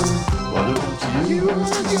music? What about you and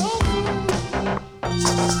your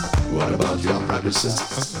What about your producer?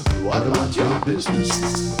 What about your business?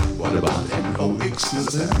 What about NOX the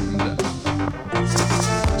band?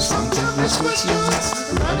 Sometimes it's questions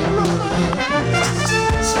running around my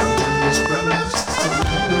head. Sometimes it's problems,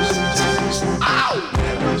 sometimes it's tears. Ow!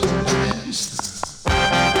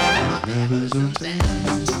 Never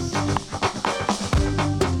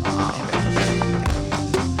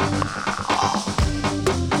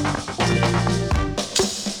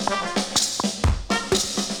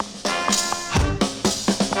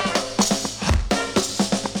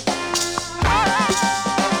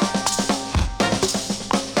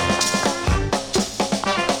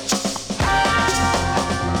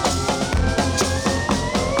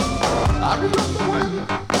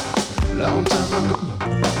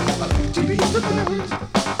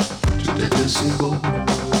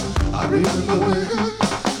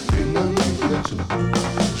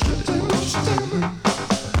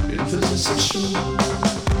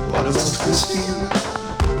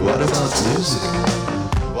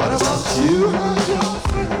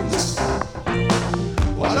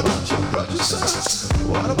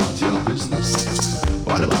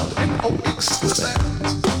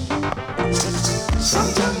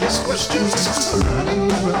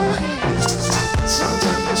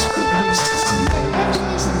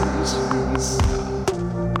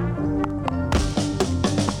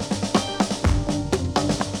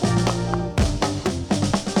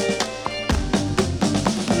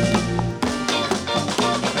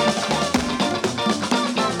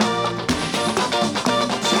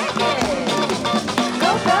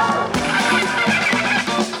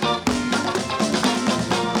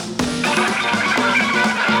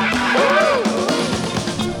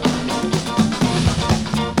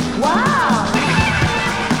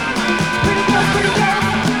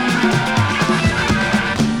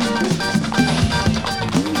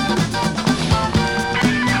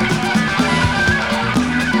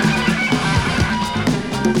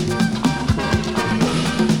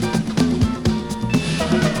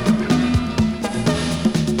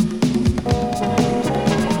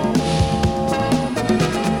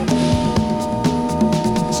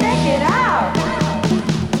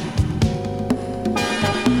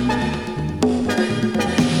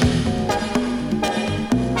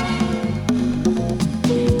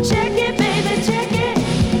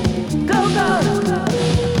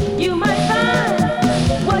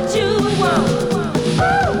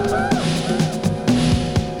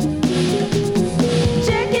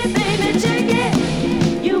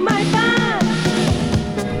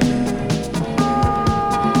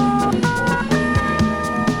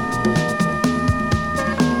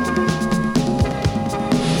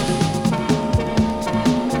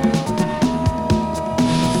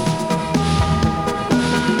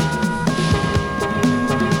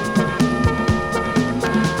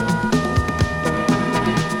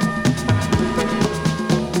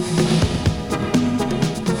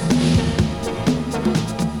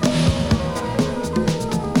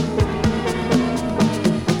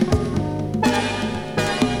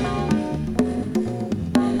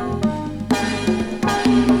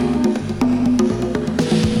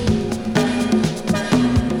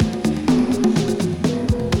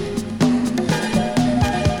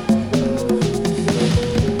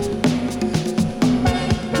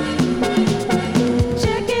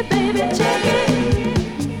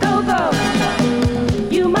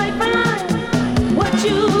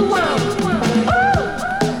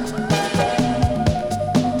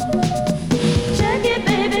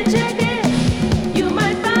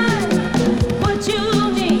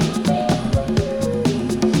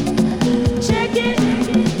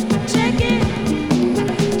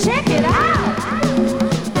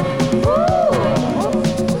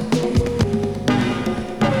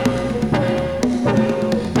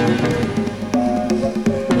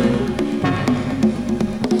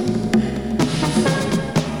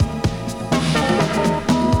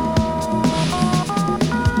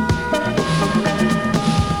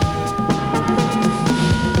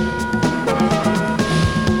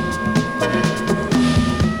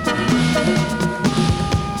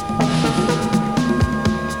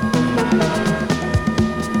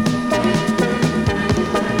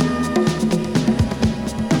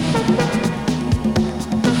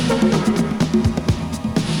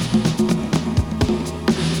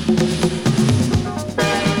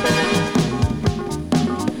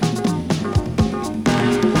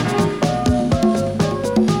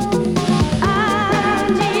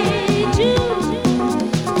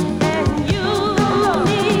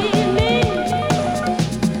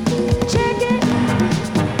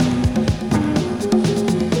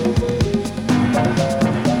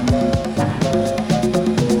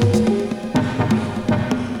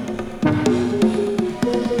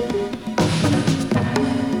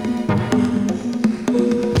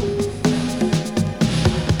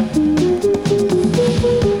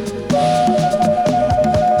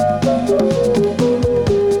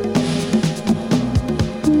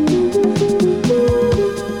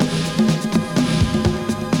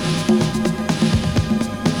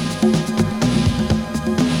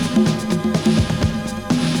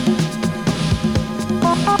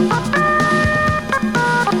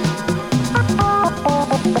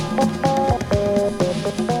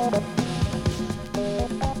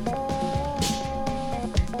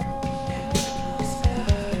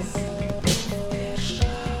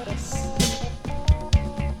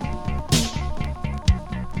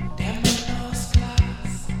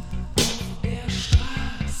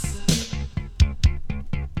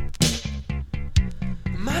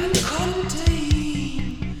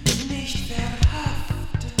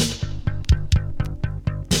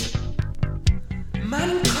Man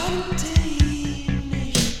konnte ihn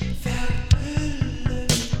nicht verhüllen.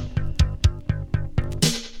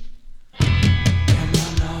 Der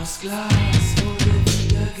Mann aus Glas wurde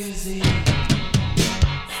wieder gesehen.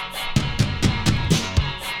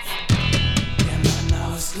 Der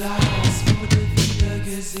Mann aus Glas wurde wieder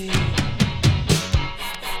gesehen.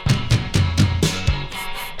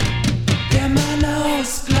 Der Mann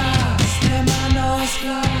aus Glas, der Mann aus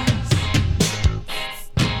Glas.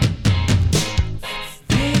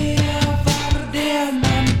 Wer war der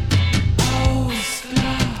Mann aus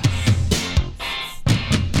Glas?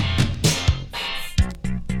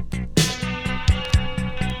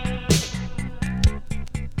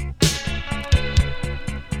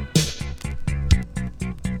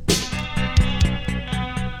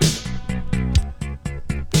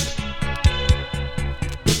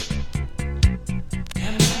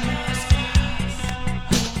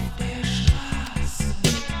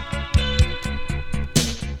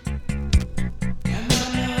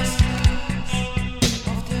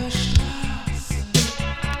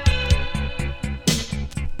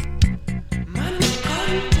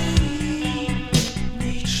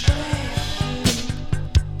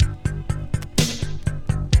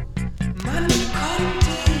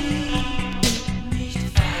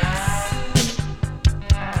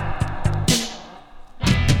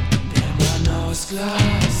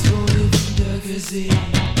 Glas wurde wieder gesehen.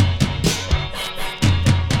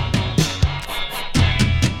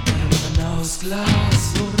 Der Mann aus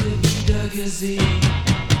Glas wurde wieder gesehen.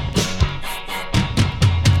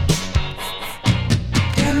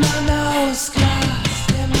 Der Mann aus Glas,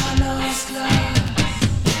 der Mann aus Glas.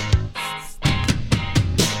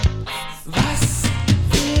 Was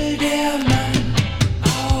will der Mann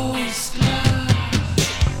aus Glas?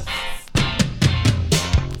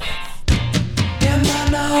 Der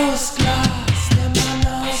Mann aus Glas, der Mann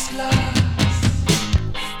aus Glas.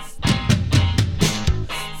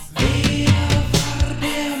 Wer war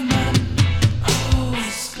der Mann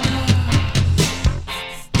aus Glas?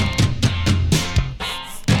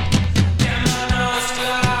 Der Mann aus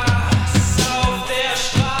Glas auf der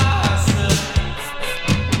Straße.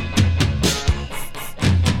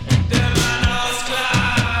 Der Mann aus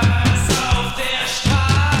Glas auf der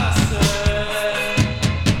Straße.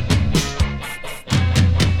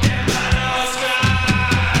 Der Mann aus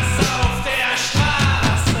Glas auf der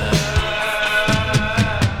Straße.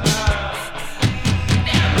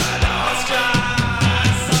 Der Mann aus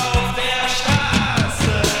Glas auf der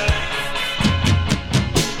Straße.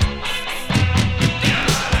 Der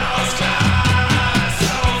Mann aus Glas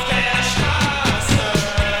auf der Straße.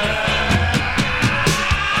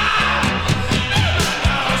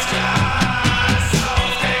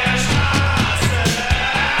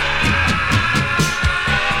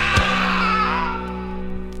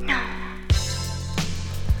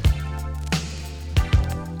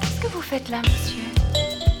 Qu'est-ce que vous faites là, monsieur?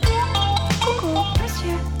 Coucou,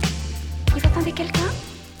 monsieur. Vous attendez quelqu'un?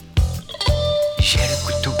 J'ai le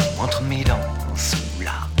couteau entre mes dents, sous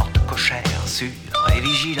la porte cochère, sûr et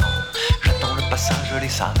vigilant. J'attends le passage des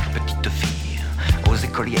sages petites filles. Aux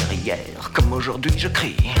écolières hier, comme aujourd'hui, je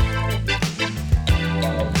crie.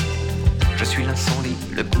 Je suis l'incendie,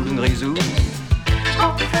 le clown grisou,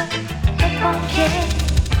 On veut les pompiers.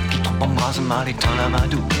 qui trop embrase mal éteint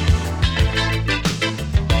l'amadou.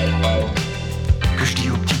 Que je dis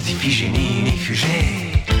aux petites Iphigénies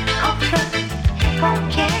fugées, On veut les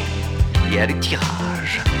pompiers. il y a des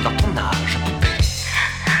tirages dans ton âge, poupée.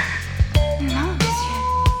 Non,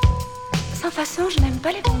 monsieur. Sans façon, je n'aime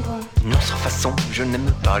pas les bonbons. Non, sans façon, je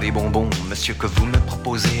n'aime pas les bonbons. Monsieur, que vous me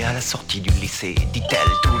proposez à la sortie du lycée,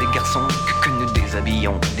 dit-elle, tous les garçons que nous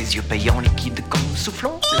déshabillons, des yeux payants liquides comme nous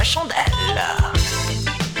soufflons la chandelle.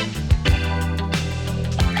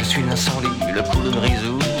 Je suis l'incendie, le clown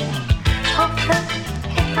grisou, On veut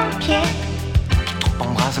les pompiers. qui trop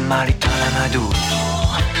embrase mal éteint l'amadou.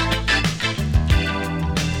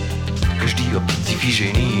 Que je dis aux petites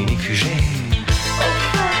Iphigénies fugées,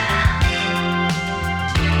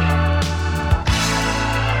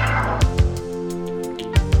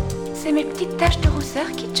 C'est mes petites taches de rousseur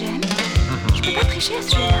qui te gênent. Je peux pas tricher à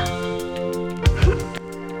celui-là.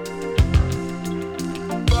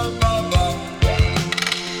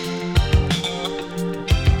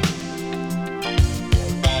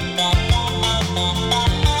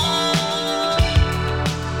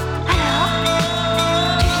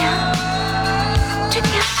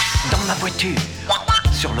 dans ma voiture,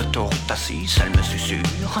 sur l'autoroute assise, elle me susurre.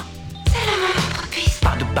 C'est la montre puisse.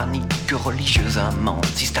 Pas de panique religieuse, amante,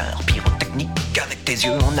 sister pyrotechnique, avec tes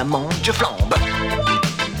yeux en amande, je flambe.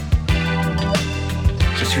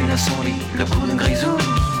 Je suis l'incendie, le clown grisou,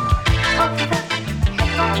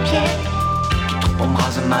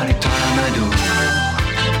 mal étant l'amadou.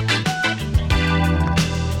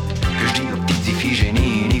 Que je dis aux petites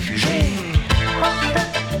Iphigénies, ni fugées.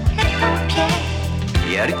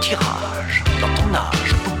 Il y a des tirages dans ton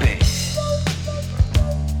âge, poupée.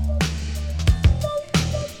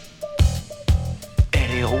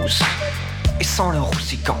 Elle est rousse, et sans le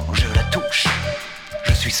roussi quand je la touche,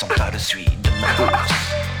 je suis son tas de suie de ma bourse.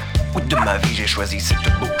 Ou de ma vie j'ai choisi cette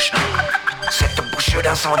bouche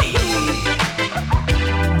d'incendie.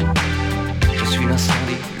 Je suis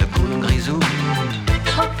l'incendie, le coulon grisou.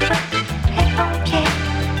 Trop feu et pompier.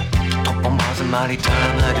 Trop embrase mal éteint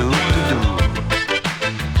l'amadou, doudou.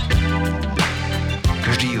 Que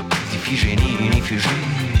je dis aux petits Iphigénies, ni fugées.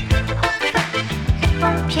 Trop feu et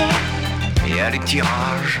pompier. Et à des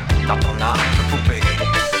tirages dans ton âge, poupée.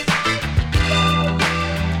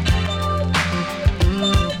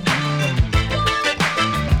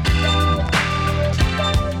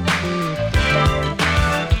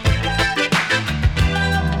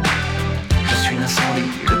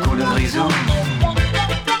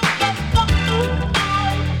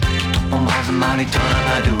 Mal étant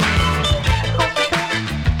l'amadou.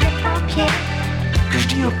 Que je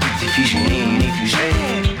dis aux petites Iphigénies, ni fugées.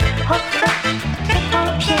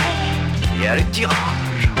 Il y a des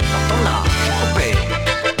tirages dans ton âge, poupée.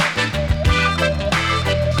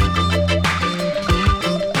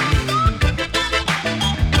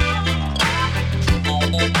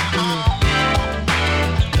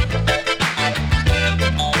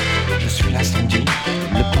 Je suis l'incendie,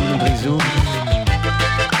 le poulon grisou.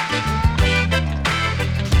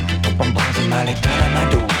 Mal est à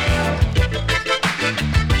l'amadou.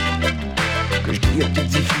 Que je dis aux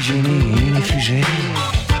petites Iphigénies, ni fugées.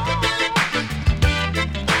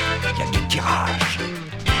 Y'a des tirages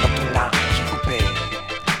dans ton âge, poupée.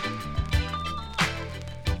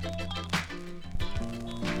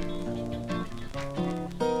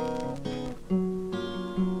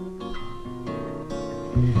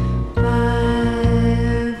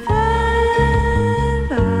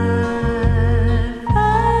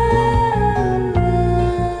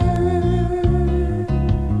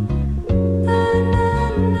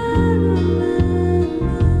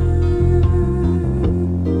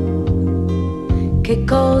 Che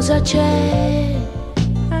cosa c'è?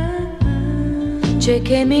 C'è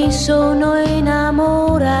che mi sono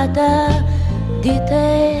innamorata di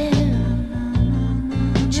te.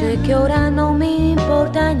 C'è che ora non mi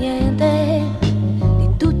importa niente di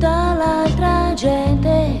tutta l'altra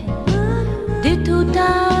gente, di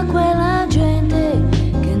tutta quella gente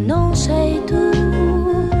che non sei tu.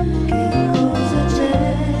 Che cosa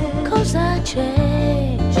c'è? Cosa c'è?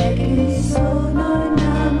 C'è che mi sono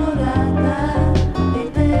innamorata di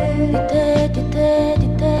te, di te, di te,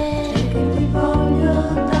 di te. C'è che ti voglio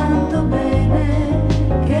tanto bene,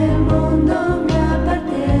 che il mondo mi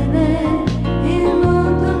appartiene, il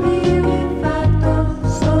mondo mio è fatto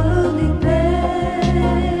solo di te.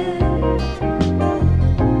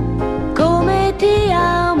 Come ti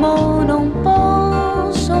amo non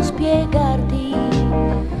posso spiegarti,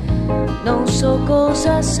 non so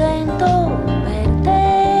cosa sento per te,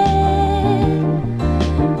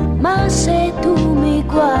 ma se tu mi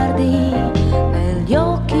guardi negli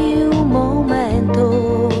occhi un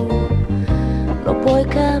momento, lo puoi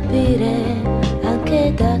capire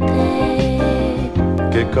anche da te.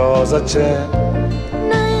 Che cosa c'è?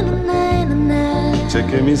 C'è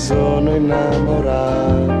che mi sono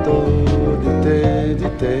innamorato di te,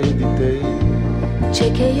 di te, di te.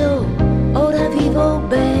 C'è che io ora vivo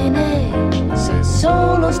bene, se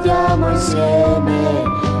solo stiamo insieme,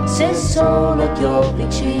 se solo ti ho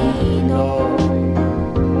vicino.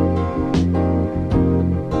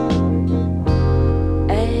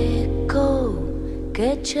 Ecco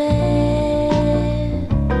che c'è.